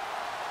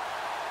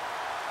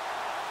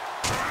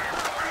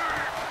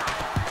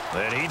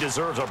 And he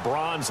deserves a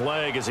bronze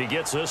leg as he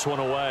gets this one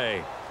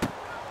away.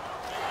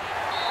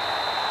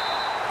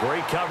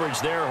 Great coverage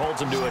there,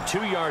 holds him to a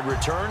 2-yard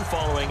return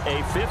following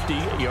a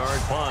 50-yard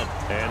punt.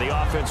 And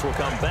the offense will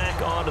come back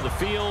onto the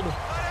field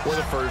with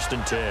a 1st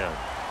and 10.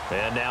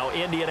 And now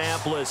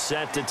Indianapolis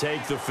set to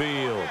take the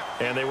field.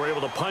 And they were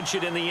able to punch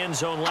it in the end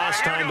zone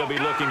last time. They'll be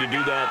looking to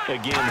do that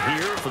again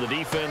here for the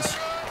defense.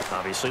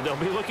 Obviously, they'll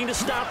be looking to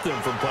stop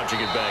them from punching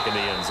it back in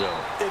the end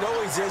zone. It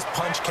always is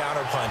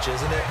punch-counter-punch,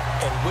 isn't it?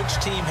 And which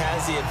team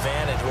has the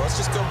advantage? Well, let's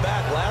just go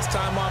back. Last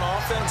time on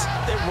offense,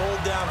 they rolled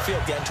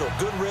downfield, got into a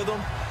good rhythm.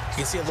 You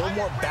can see a little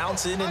more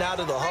bounce in and out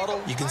of the huddle.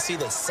 You can see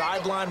the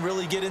sideline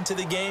really get into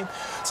the game.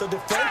 So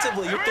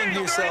defensively, you're thinking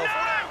to yourself,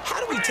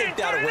 how do we take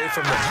that away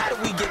from them? How do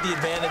we get the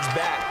advantage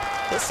back?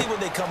 Let's see what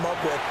they come up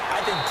with.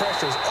 I think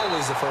pressure is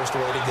always the first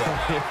way to go.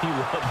 You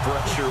love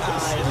pressure.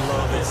 I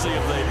love it. Let's see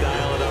if they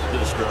dial it up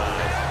this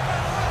drive.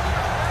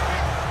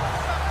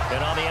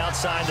 And on the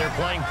outside, they're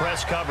playing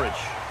press coverage.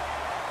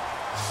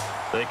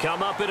 They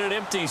come up in an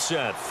empty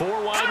set.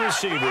 4 wide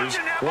receivers,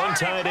 1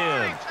 tight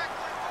end.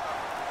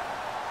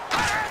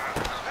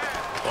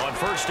 On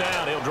first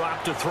down, he'll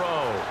drop to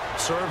throw.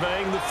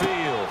 Surveying the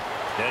field.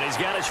 And he's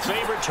got his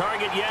favorite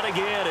target yet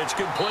again. It's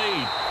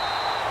complete.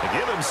 They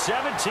give him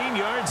 17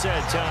 yards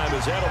that time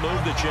as that'll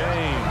move the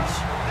chains.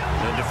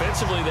 And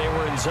defensively, they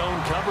were in zone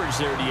coverage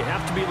there. Do you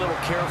have to be a little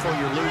careful?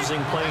 You're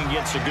losing playing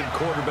against a good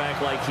quarterback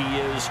like he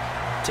is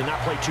to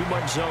not play too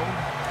much zone?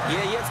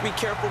 Yeah, you have to be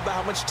careful about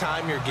how much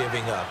time you're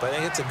giving up. I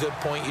think it's a good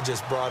point you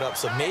just brought up.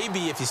 So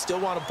maybe if you still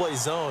want to play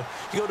zone,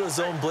 you go to a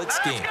zone blitz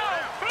scheme.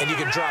 And you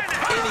can drop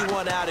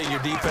anyone out of your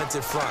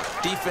defensive front.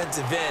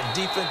 Defensive end,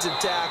 defensive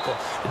tackle.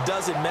 It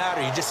doesn't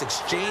matter. You just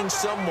exchange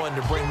someone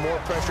to bring more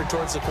pressure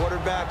towards the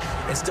quarterback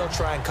and still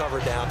try and cover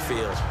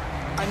downfield.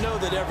 I know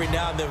that every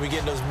now and then we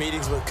get in those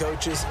meetings with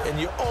coaches, and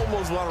you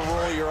almost want to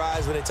roll your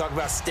eyes when they talk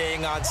about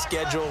staying on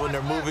schedule when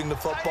they're moving the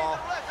football.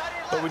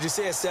 But would you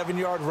say a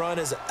 7-yard run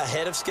is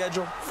ahead of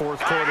schedule? Fourth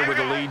quarter with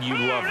a lead, you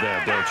love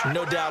that, don't you?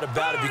 No doubt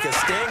about it, because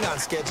staying on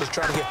schedule is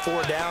trying to get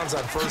 4 downs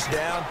on first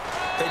down.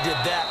 They did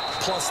that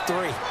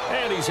 +3.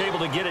 And he's able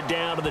to get it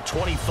down to the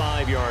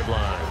 25-yard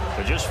line.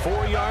 But just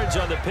 4 yards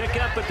on the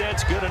pickup, but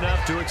that's good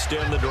enough to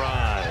extend the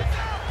drive.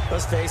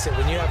 Let's face it,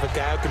 when you have a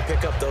guy who can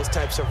pick up those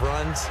types of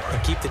runs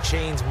and keep the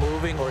chains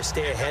moving or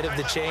stay ahead of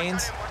the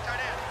chains,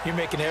 you're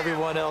making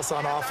everyone else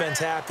on offense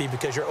happy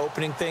because you're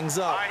opening things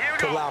up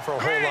to allow for a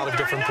whole lot of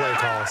different play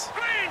calls.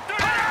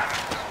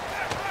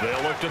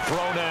 They'll look to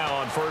throw now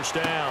on first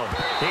down.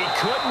 He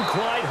couldn't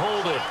quite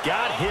hold it.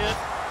 Got hit.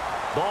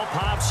 Ball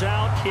pops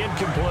out.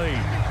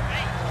 Incomplete.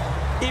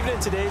 Even in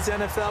today's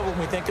NFL, when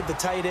we think of the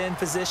tight end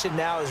position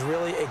now as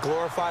really a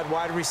glorified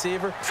wide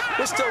receiver,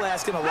 we're still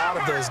asking a lot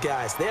of those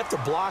guys. They have to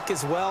block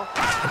as well.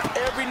 And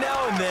every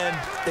now and then,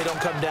 they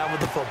don't come down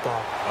with the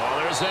football. Oh,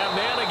 there's that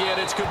man again.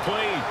 It's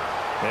complete.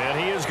 And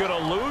he is going to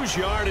lose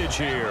yardage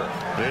here.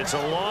 It's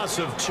a loss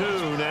of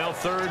 2, now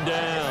third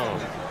down.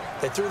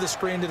 They threw the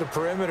screen to the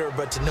perimeter,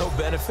 but to no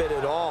benefit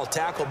at all.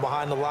 Tackled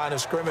behind the line of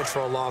scrimmage for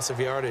a loss of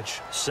yardage.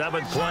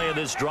 7th play of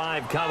this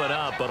drive coming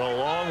up, but a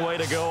long way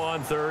to go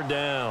on third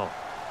down.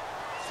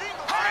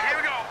 Here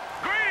we go.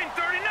 Green,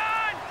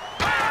 39.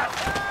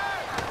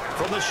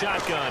 From the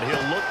shotgun,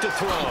 he'll look to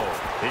throw.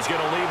 He's going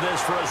to leave this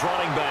for his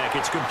running back.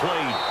 It's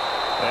complete.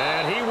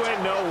 And he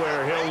went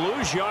nowhere. He'll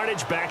lose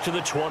yardage back to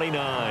the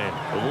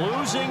 29.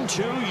 Losing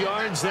 2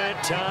 yards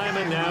that time,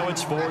 and now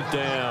it's 4th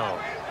down.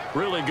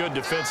 Really good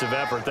defensive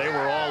effort. They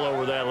were all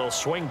over that little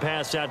swing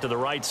pass out to the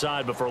right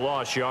side before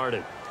lost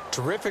yardage.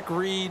 Terrific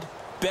read,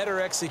 better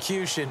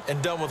execution,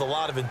 and done with a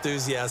lot of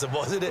enthusiasm,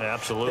 wasn't it?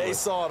 Absolutely. They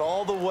saw it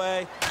all the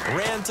way,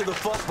 ran to the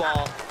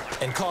football,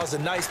 and caused a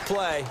nice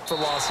play for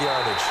lost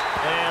yardage.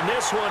 And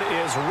this one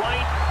is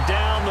right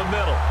down the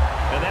middle.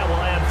 And that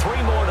will add 3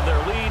 more to their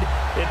lead.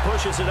 It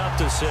pushes it up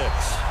to 6.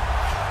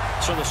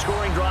 So the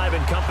scoring drive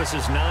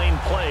encompasses 9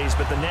 plays,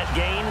 but the net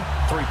gain,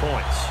 3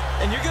 points.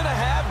 And you're going to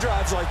have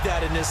drives like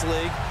that in this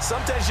league.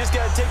 Sometimes you just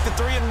got to take the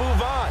 3 and move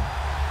on.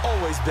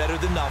 Always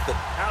better than nothing.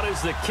 Out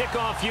is the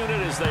kickoff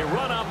unit as they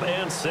run up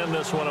and send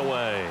this one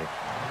away.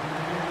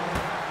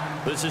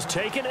 This is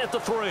taken at the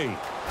 3.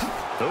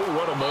 Oh,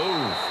 what a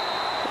move.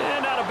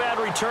 And not a bad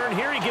return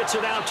here. He gets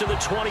it out to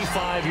the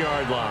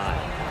 25-yard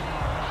line.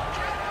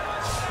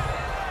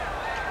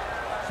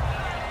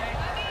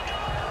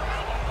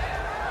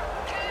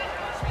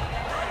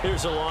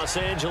 Here's the Los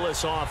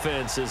Angeles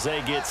offense as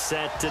they get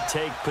set to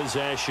take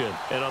possession.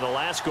 And on the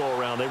last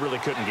go-around, they really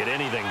couldn't get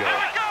anything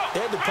going.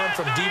 They had to punt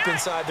from deep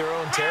inside their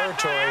own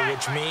territory,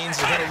 which means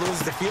they're going to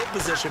lose the field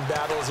position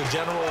battle as a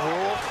general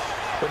rule.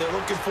 What they're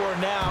looking for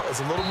now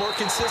is a little more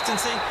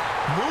consistency,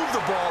 move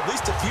the ball at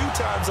least a few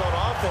times on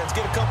offense,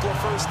 get a couple of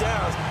first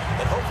downs,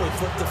 and hopefully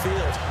flip the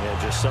field. Yeah,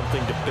 just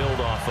something to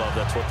build off of.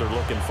 That's what they're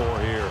looking for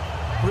here.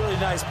 Really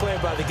nice play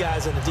by the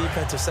guys on the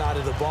defensive side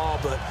of the ball,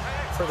 but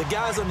for the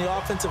guys on the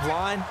offensive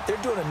line, they're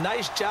doing a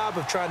nice job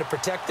of trying to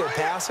protect their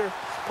passer.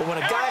 But when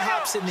a guy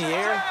hops in the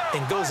air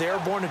and goes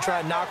airborne to try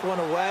and knock one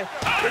away,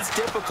 it's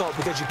difficult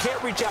because you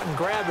can't reach out and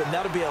grab him.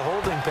 That'll be a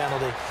holding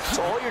penalty.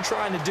 So all you're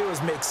trying to do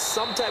is make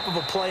some type of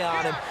a play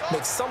on him,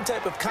 make some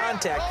type of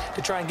contact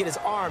to try and get his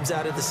arms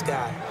out of the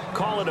sky.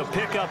 Call it a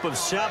pickup of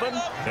 7,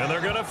 and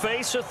they're going to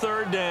face a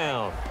third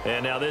down.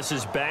 And now this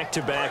is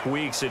back-to-back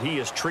weeks that he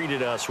has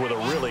treated us with a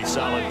really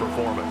solid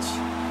performance.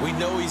 We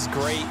know he's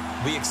great.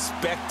 We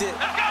expect it.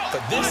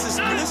 But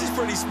this is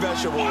pretty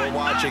special what we're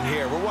watching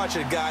here. We're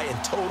watching a guy in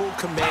total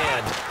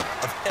command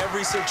of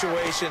every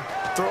situation,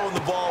 throwing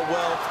the ball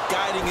well,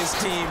 guiding his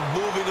team,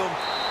 moving them.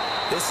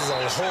 This is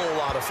a whole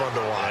lot of fun to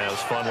watch. Yeah, it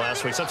was fun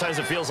last week. Sometimes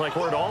it feels like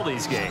we're at all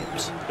these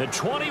games. The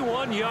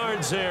 21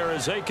 yards there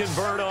as they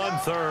convert on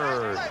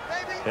third.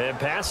 And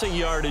passing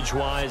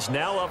yardage-wise,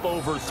 now up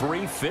over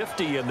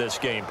 350 in this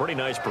game. Pretty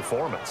nice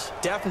performance.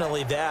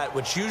 Definitely that,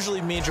 which usually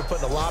means you're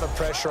putting a lot of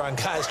pressure on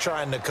guys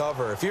trying to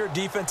cover. If you're a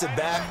defensive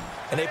back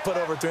and they put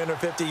over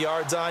 350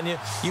 yards on you,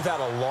 you've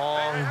had a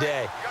long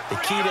day. The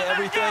key to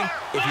everything,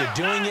 if you're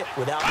doing it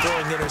without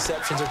throwing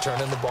interceptions or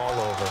turning the ball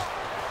over.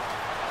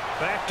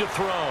 Back to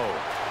throw.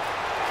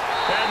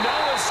 And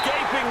no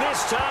escaping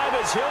this time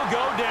as he'll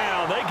go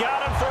down. They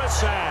got him for a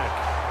sack.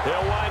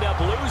 They'll wind up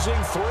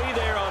losing 3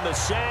 there on the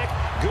sack.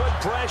 Good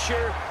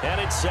pressure, and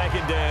it's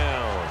second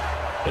down.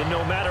 And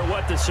no matter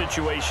what the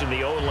situation,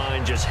 the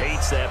O-line just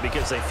hates that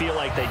because they feel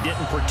like they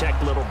didn't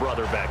protect little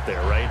brother back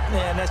there, right?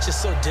 Man, that's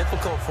just so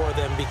difficult for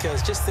them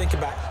because just think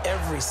about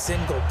every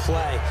single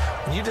play.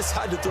 When you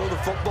decide to throw the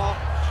football,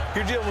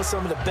 you're dealing with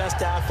some of the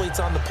best athletes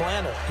on the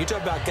planet. You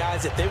talk about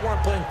guys, if they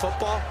weren't playing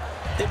football,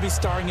 they'd be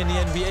starring in the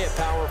NBA at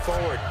power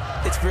forward.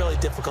 It's a really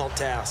difficult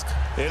task.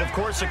 And, of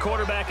course, the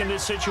quarterback in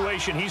this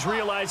situation, he's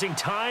realizing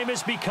time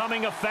is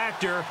becoming a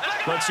factor.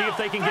 Let's see if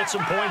they can get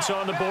some points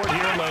on the board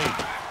here late.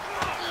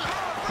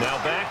 Now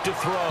back to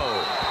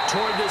throw.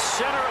 Toward the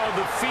center of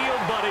the field,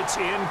 but it's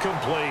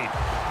incomplete.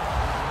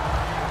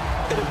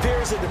 It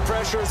appears that the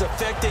pressure is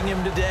affecting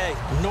him today.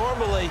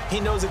 Normally, he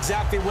knows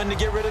exactly when to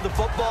get rid of the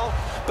football,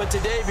 but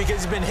today,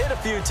 because he's been hit a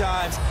few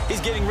times,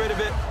 he's getting rid of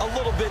it a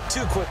little bit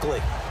too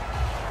quickly.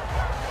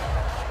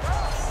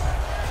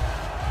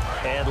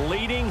 And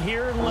leading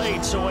here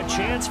late, so a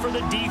chance for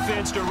the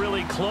defense to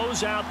really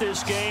close out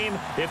this game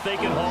if they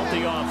can halt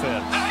the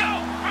offense.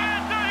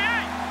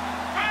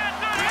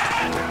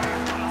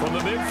 From the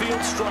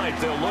midfield stripe,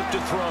 they'll look to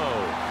throw.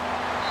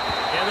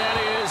 And that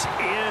is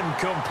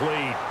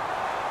incomplete.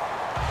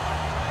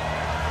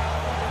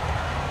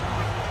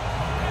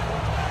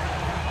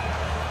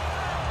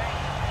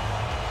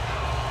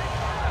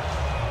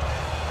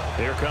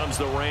 Here comes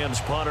the Rams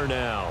punter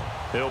now.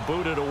 He'll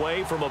boot it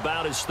away from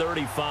about his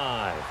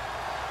 35.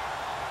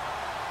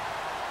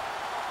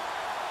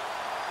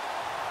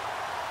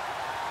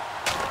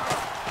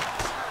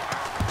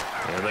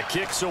 And the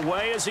kick's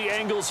away as he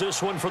angles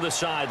this one for the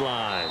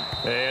sideline.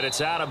 And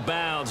it's out of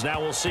bounds. Now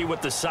we'll see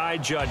what the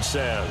side judge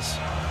says.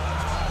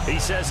 He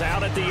says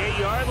out at the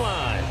 8-yard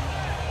line.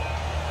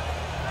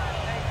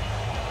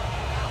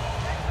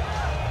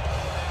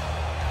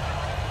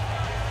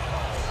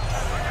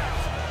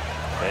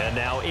 And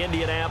now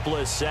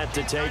Indianapolis set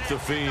to take the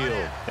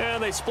field.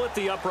 And they split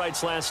the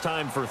uprights last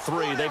time for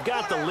 3. They've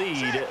got the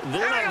lead.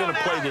 They're not going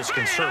to play this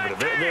conservative.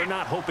 They're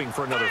not hoping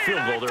for another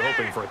field goal. They're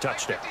hoping for a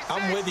touchdown.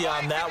 I'm with you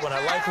on that one.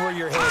 I like where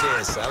your head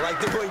is. I like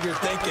the way you're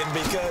thinking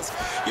because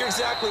you're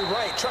exactly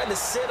right. Trying to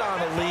sit on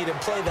a lead and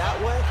play that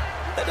way,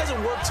 that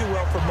doesn't work too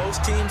well for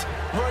most teams.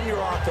 Run your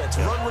offense.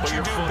 Run what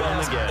you do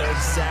best.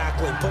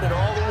 Exactly. Put it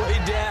all the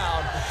way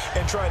down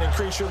and try and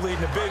increase your lead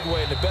in a big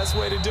way. And the best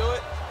way to do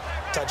it,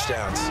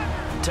 touchdowns.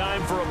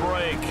 Time for a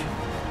break.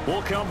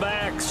 We'll come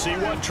back, see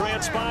what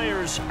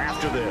transpires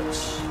after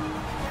this.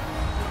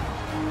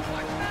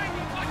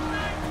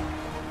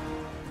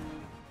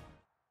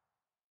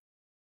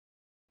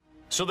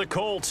 So the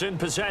Colts in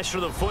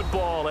possession of the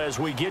football as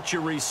we get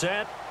you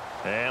reset.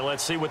 And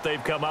let's see what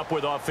they've come up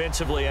with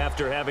offensively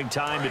after having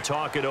time to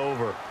talk it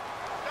over.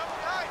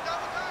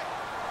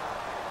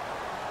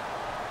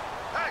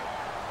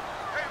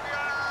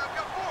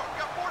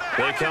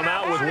 They come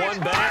out with 1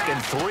 back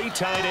and 3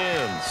 tight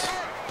ends.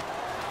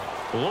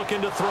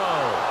 Looking to throw.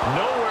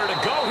 Nowhere to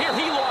go here.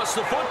 He lost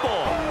the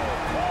football.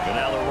 And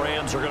now the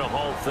Rams are going to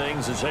halt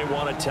things as they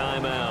want a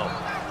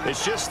timeout.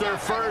 It's just their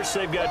first.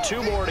 They've got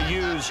 2 more to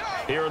use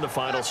here in the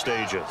final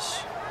stages.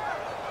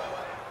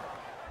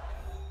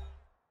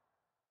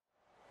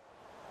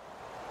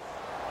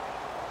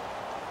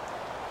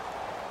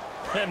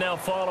 And now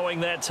following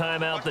that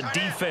timeout, the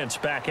defense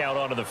back out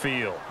onto the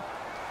field.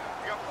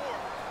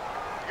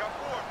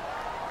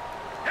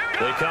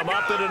 They come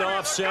up in an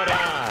offset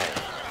eye.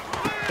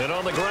 And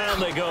on the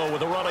ground they go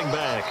with a running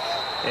back.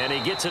 And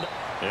he gets it.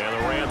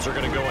 And the Rams are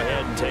going to go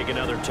ahead and take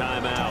another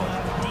timeout.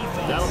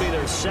 That'll be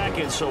their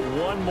second, so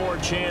 1 more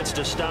chance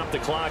to stop the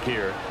clock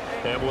here.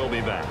 And we'll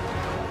be back.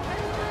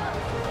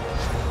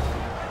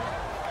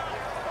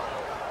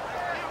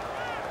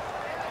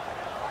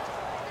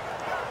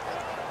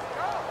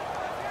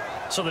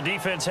 So the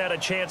defense had a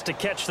chance to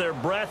catch their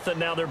breath, and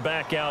now they're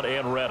back out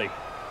and ready.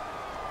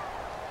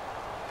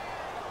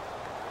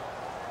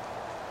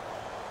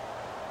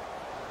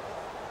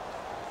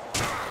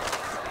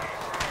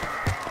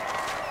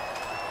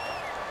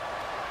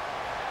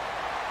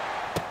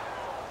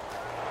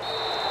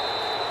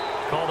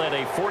 Call that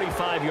a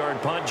 45-yard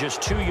punt,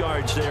 just 2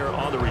 yards there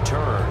on the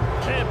return.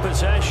 And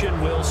possession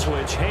will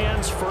switch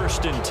hands,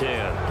 1st and 10.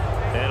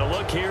 And a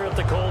look here at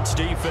the Colts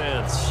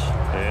defense.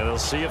 And they'll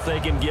see if they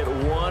can get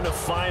one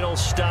final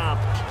stop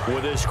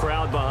with this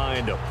crowd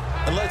behind them.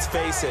 And let's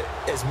face it,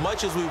 as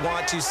much as we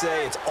want to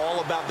say it's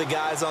all about the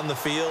guys on the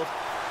field,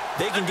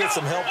 they can get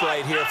some help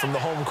right here from the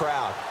home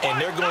crowd. And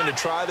they're going to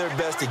try their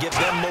best to get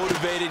them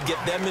motivated,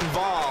 get them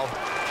involved.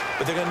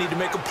 But they're going to need to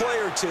make a play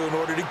or two in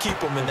order to keep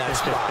them in that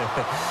spot.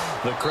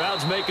 The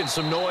crowd's making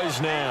some noise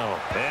now.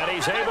 And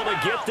he's able to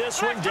get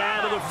this one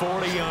down to the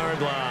 40-yard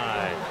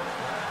line.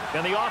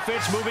 And the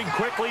offense moving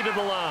quickly to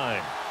the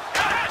line.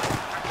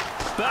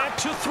 Back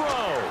to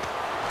throw.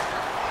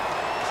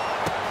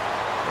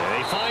 And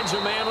he finds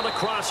a man on the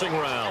crossing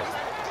route.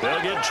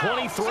 They'll get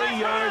 23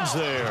 yards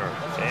there.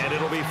 And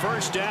it'll be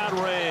first down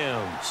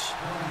Rams.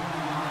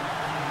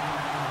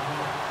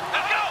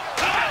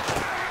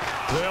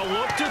 They'll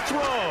look to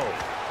throw.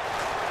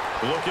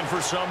 Looking for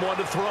someone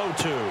to throw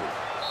to.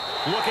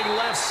 Looking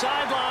left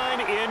sideline,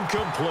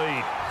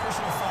 incomplete.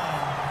 Personal foul,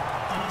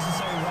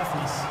 unnecessary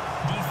roughness,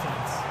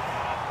 defense.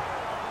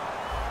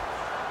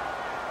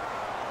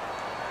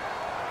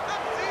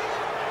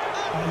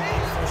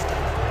 First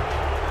down.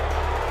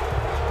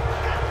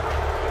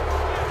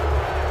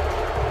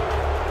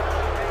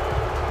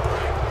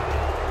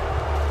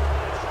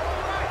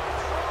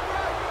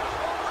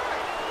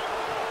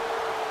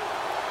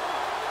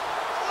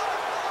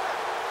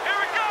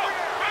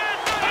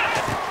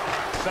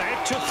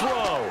 Back to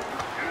throw.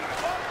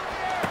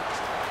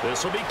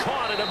 This will be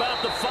caught at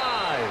about the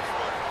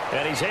 5.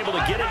 And he's able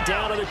to get it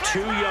down to the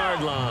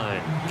 2-yard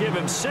line. Give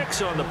him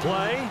 6 on the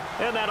play,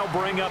 and that'll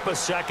bring up a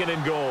 2nd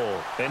and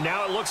goal. And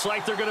now it looks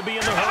like they're going to be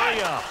in the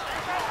hurry-up.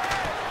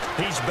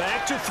 He's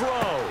back to throw.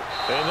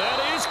 And that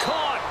is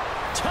caught.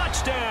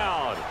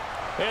 Touchdown.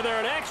 And they're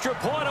an extra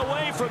point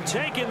away from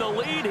taking the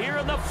lead here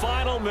in the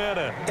final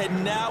minute.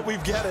 And now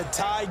we've got a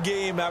tie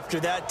game after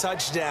that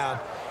touchdown.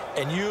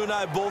 And you and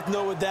I both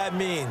know what that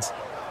means.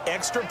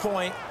 Extra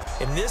point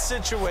in this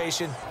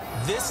situation,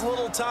 this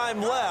little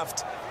time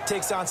left,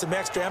 takes on some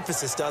extra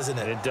emphasis, doesn't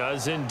it? It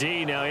does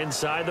indeed. Now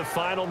inside the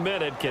final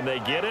minute, can they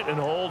get it and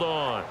hold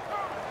on?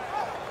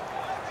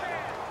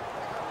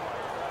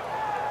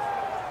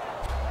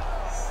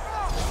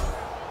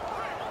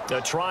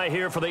 A try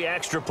here for the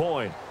extra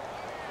point.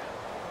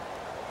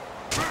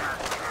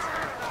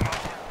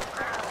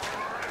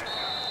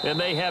 And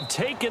they have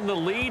taken the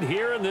lead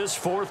here in this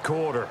 4th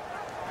quarter.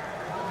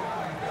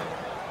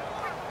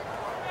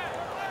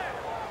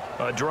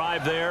 A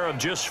drive there of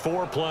just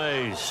 4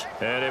 plays.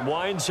 And it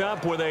winds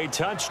up with a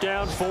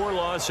touchdown for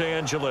Los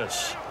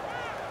Angeles.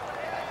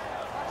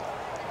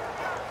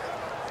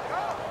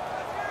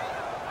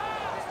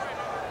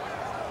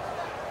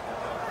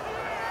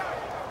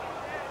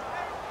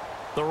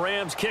 The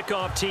Rams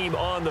kickoff team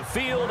on the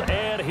field,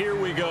 and here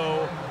we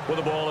go with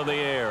the ball in the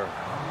air.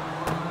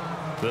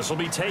 This will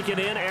be taken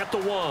in at the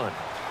 1.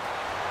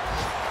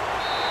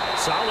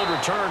 Solid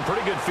return,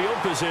 pretty good field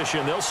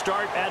position. They'll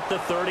start at the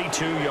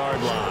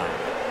 32-yard line.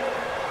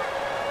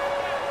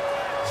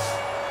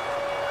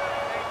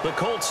 The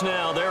Colts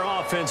now, their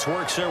offense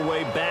works their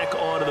way back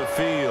onto the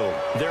field.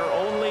 They're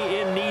only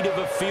in need of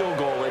a field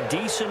goal, a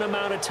decent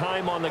amount of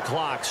time on the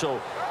clock. So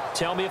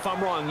tell me if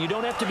I'm wrong. You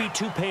don't have to be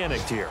too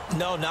panicked here.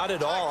 No, not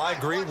at all. I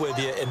agree with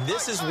you. And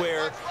this is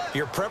where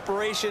your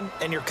preparation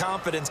and your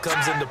confidence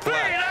comes into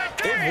play.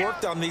 They've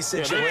worked on these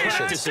situations. They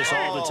practice this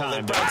all the time.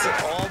 They practice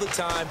it all the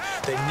time.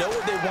 They know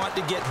what they want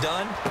to get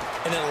done.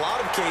 And in a lot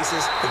of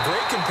cases, the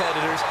great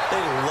competitors, they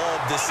love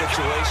this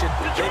situation.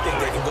 They think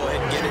they can go ahead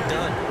and get it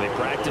done. They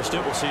practiced it.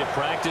 We'll see if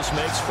practice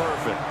makes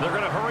perfect. They're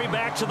going to hurry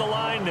back to the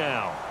line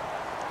now.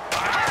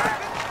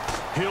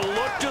 He'll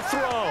look to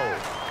throw.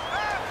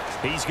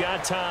 He's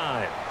got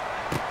time.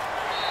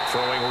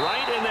 Throwing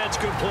right, and that's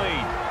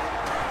complete.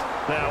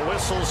 Now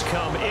whistles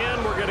come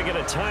in. We're going to get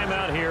a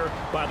timeout here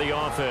by the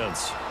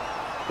offense.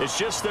 It's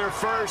just their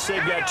first.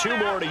 They've got 2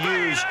 more to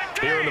use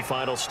here in the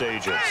final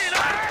stages.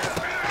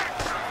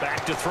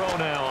 Back to throw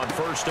now on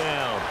first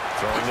down.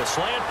 Throwing the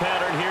slant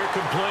pattern here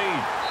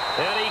complete.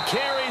 And he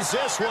carries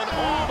this one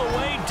all the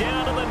way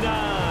down to the 9.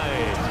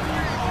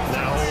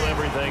 Now hold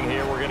everything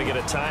here. We're going to get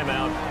a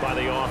timeout by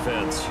the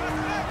offense.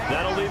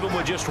 That'll leave them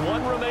with just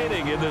 1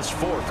 remaining in this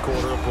 4th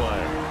quarter of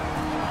play.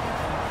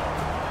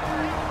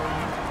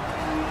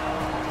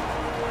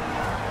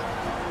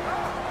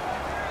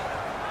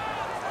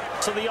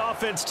 So the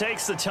offense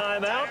takes the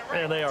timeout,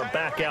 and they are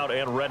back out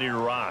and ready to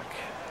rock.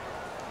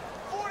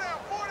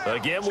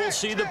 Again, we'll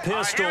see the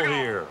pistol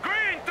here.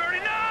 Green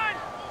 39!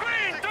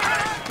 Green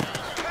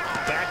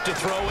 39! Back to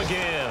throw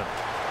again.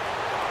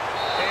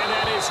 And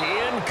that is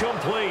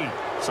incomplete.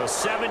 So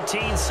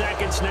 17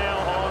 seconds now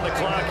on the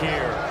clock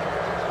here.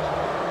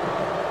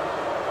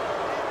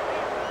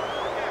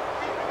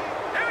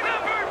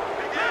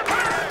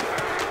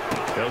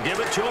 They'll give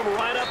it to him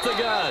right up the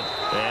gut.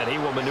 And he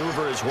will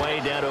maneuver his way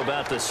down to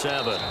about the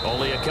 7.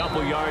 Only a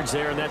couple yards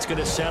there, and that's going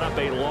to set up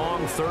a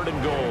long 3rd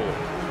and goal.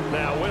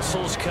 Now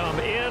whistles come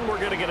in. We're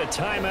going to get a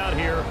timeout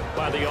here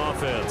by the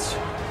offense.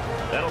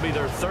 That'll be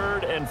their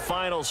 3rd and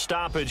final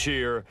stoppage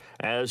here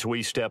as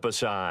we step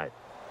aside.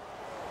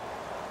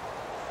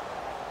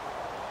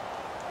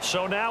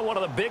 So now one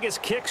of the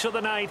biggest kicks of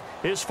the night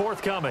is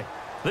forthcoming.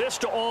 This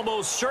to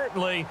almost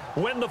certainly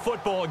win the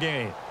football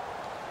game.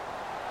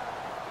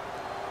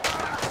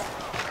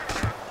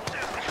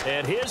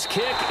 And his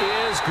kick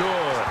is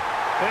good.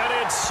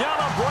 And it's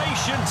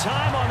celebration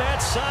time on that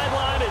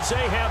sideline as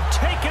they have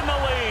taken the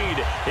lead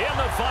in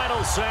the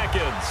final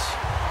seconds.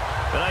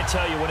 And I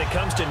tell you, when it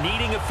comes to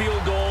needing a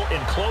field goal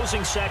in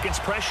closing seconds,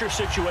 pressure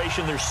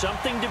situation, there's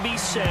something to be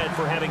said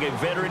for having a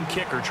veteran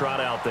kicker trot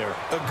out there.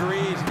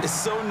 Agreed. It's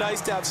so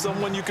nice to have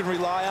someone you can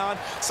rely on,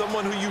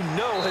 someone who you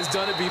know has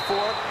done it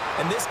before.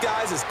 And this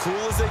guy's as cool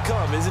as they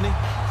come, isn't he?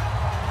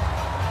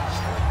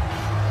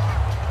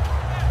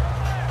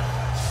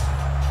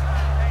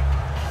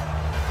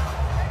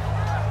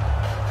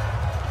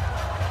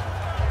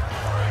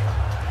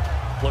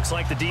 Looks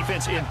like the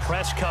defense in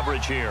press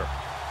coverage here.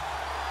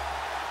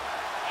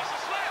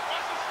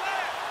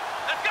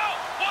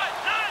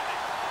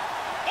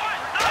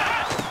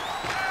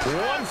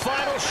 One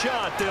final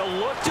shot. They'll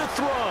look to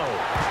throw.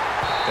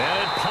 And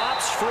it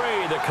pops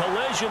free. The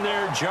collision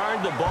there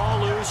jarred the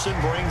ball loose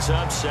and brings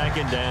up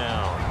second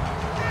down.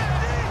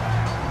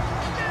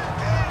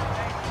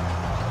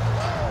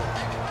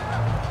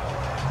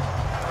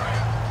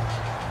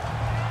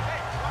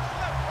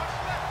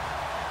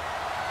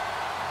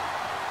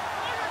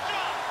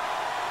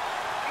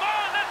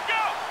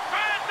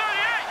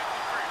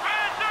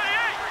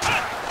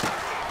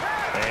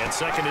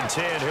 Second and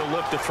 10, he'll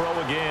look to throw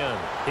again.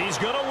 He's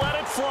going to let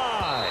it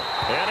fly.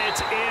 And it's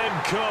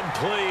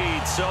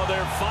incomplete. So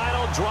their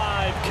final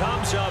drive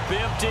comes up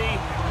empty.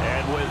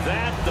 And with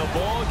that, the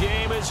ball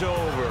game is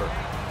over.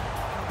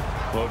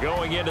 Well,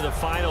 going into the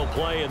final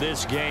play of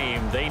this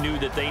game, they knew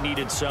that they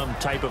needed some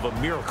type of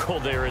a miracle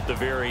there at the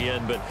very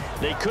end, but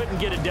they couldn't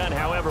get it done.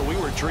 However, we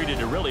were treated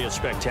to really a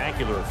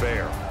spectacular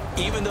affair.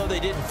 Even though they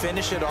didn't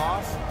finish it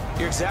off,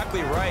 you're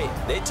exactly right.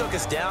 They took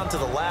us down to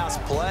the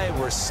last play.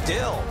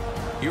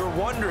 You're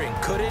wondering,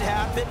 could it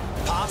happen?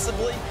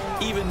 Possibly,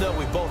 even though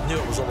we both knew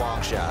it was a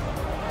long shot.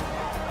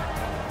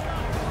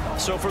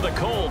 So for the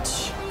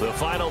Colts, the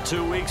final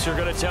 2 weeks are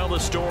going to tell the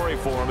story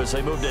for them as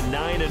they move to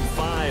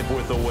 9-5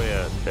 with a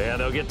win. And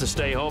they'll get to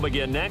stay home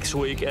again next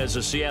week as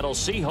the Seattle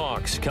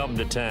Seahawks come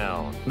to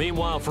town.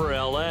 Meanwhile, for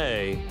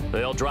L.A.,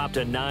 they'll drop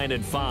to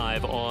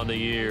 9-5 on the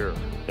year.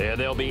 And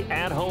they'll be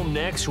at home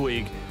next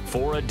week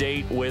for a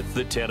date with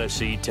the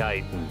Tennessee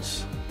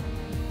Titans.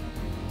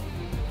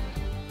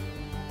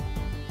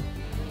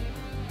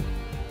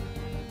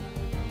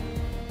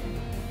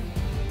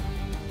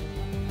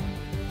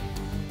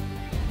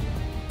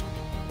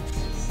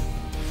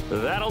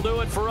 That'll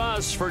do it for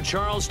us. For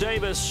Charles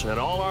Davis and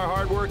all our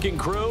hardworking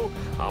crew,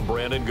 I'm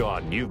Brandon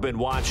Gaudin. You've been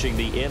watching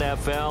the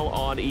NFL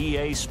on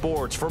EA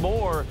Sports. For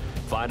more,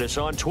 find us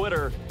on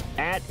Twitter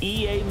at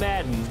EA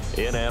Madden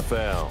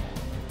NFL.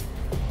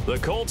 The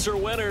Colts are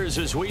winners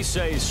as we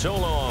say so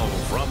long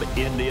from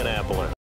Indianapolis.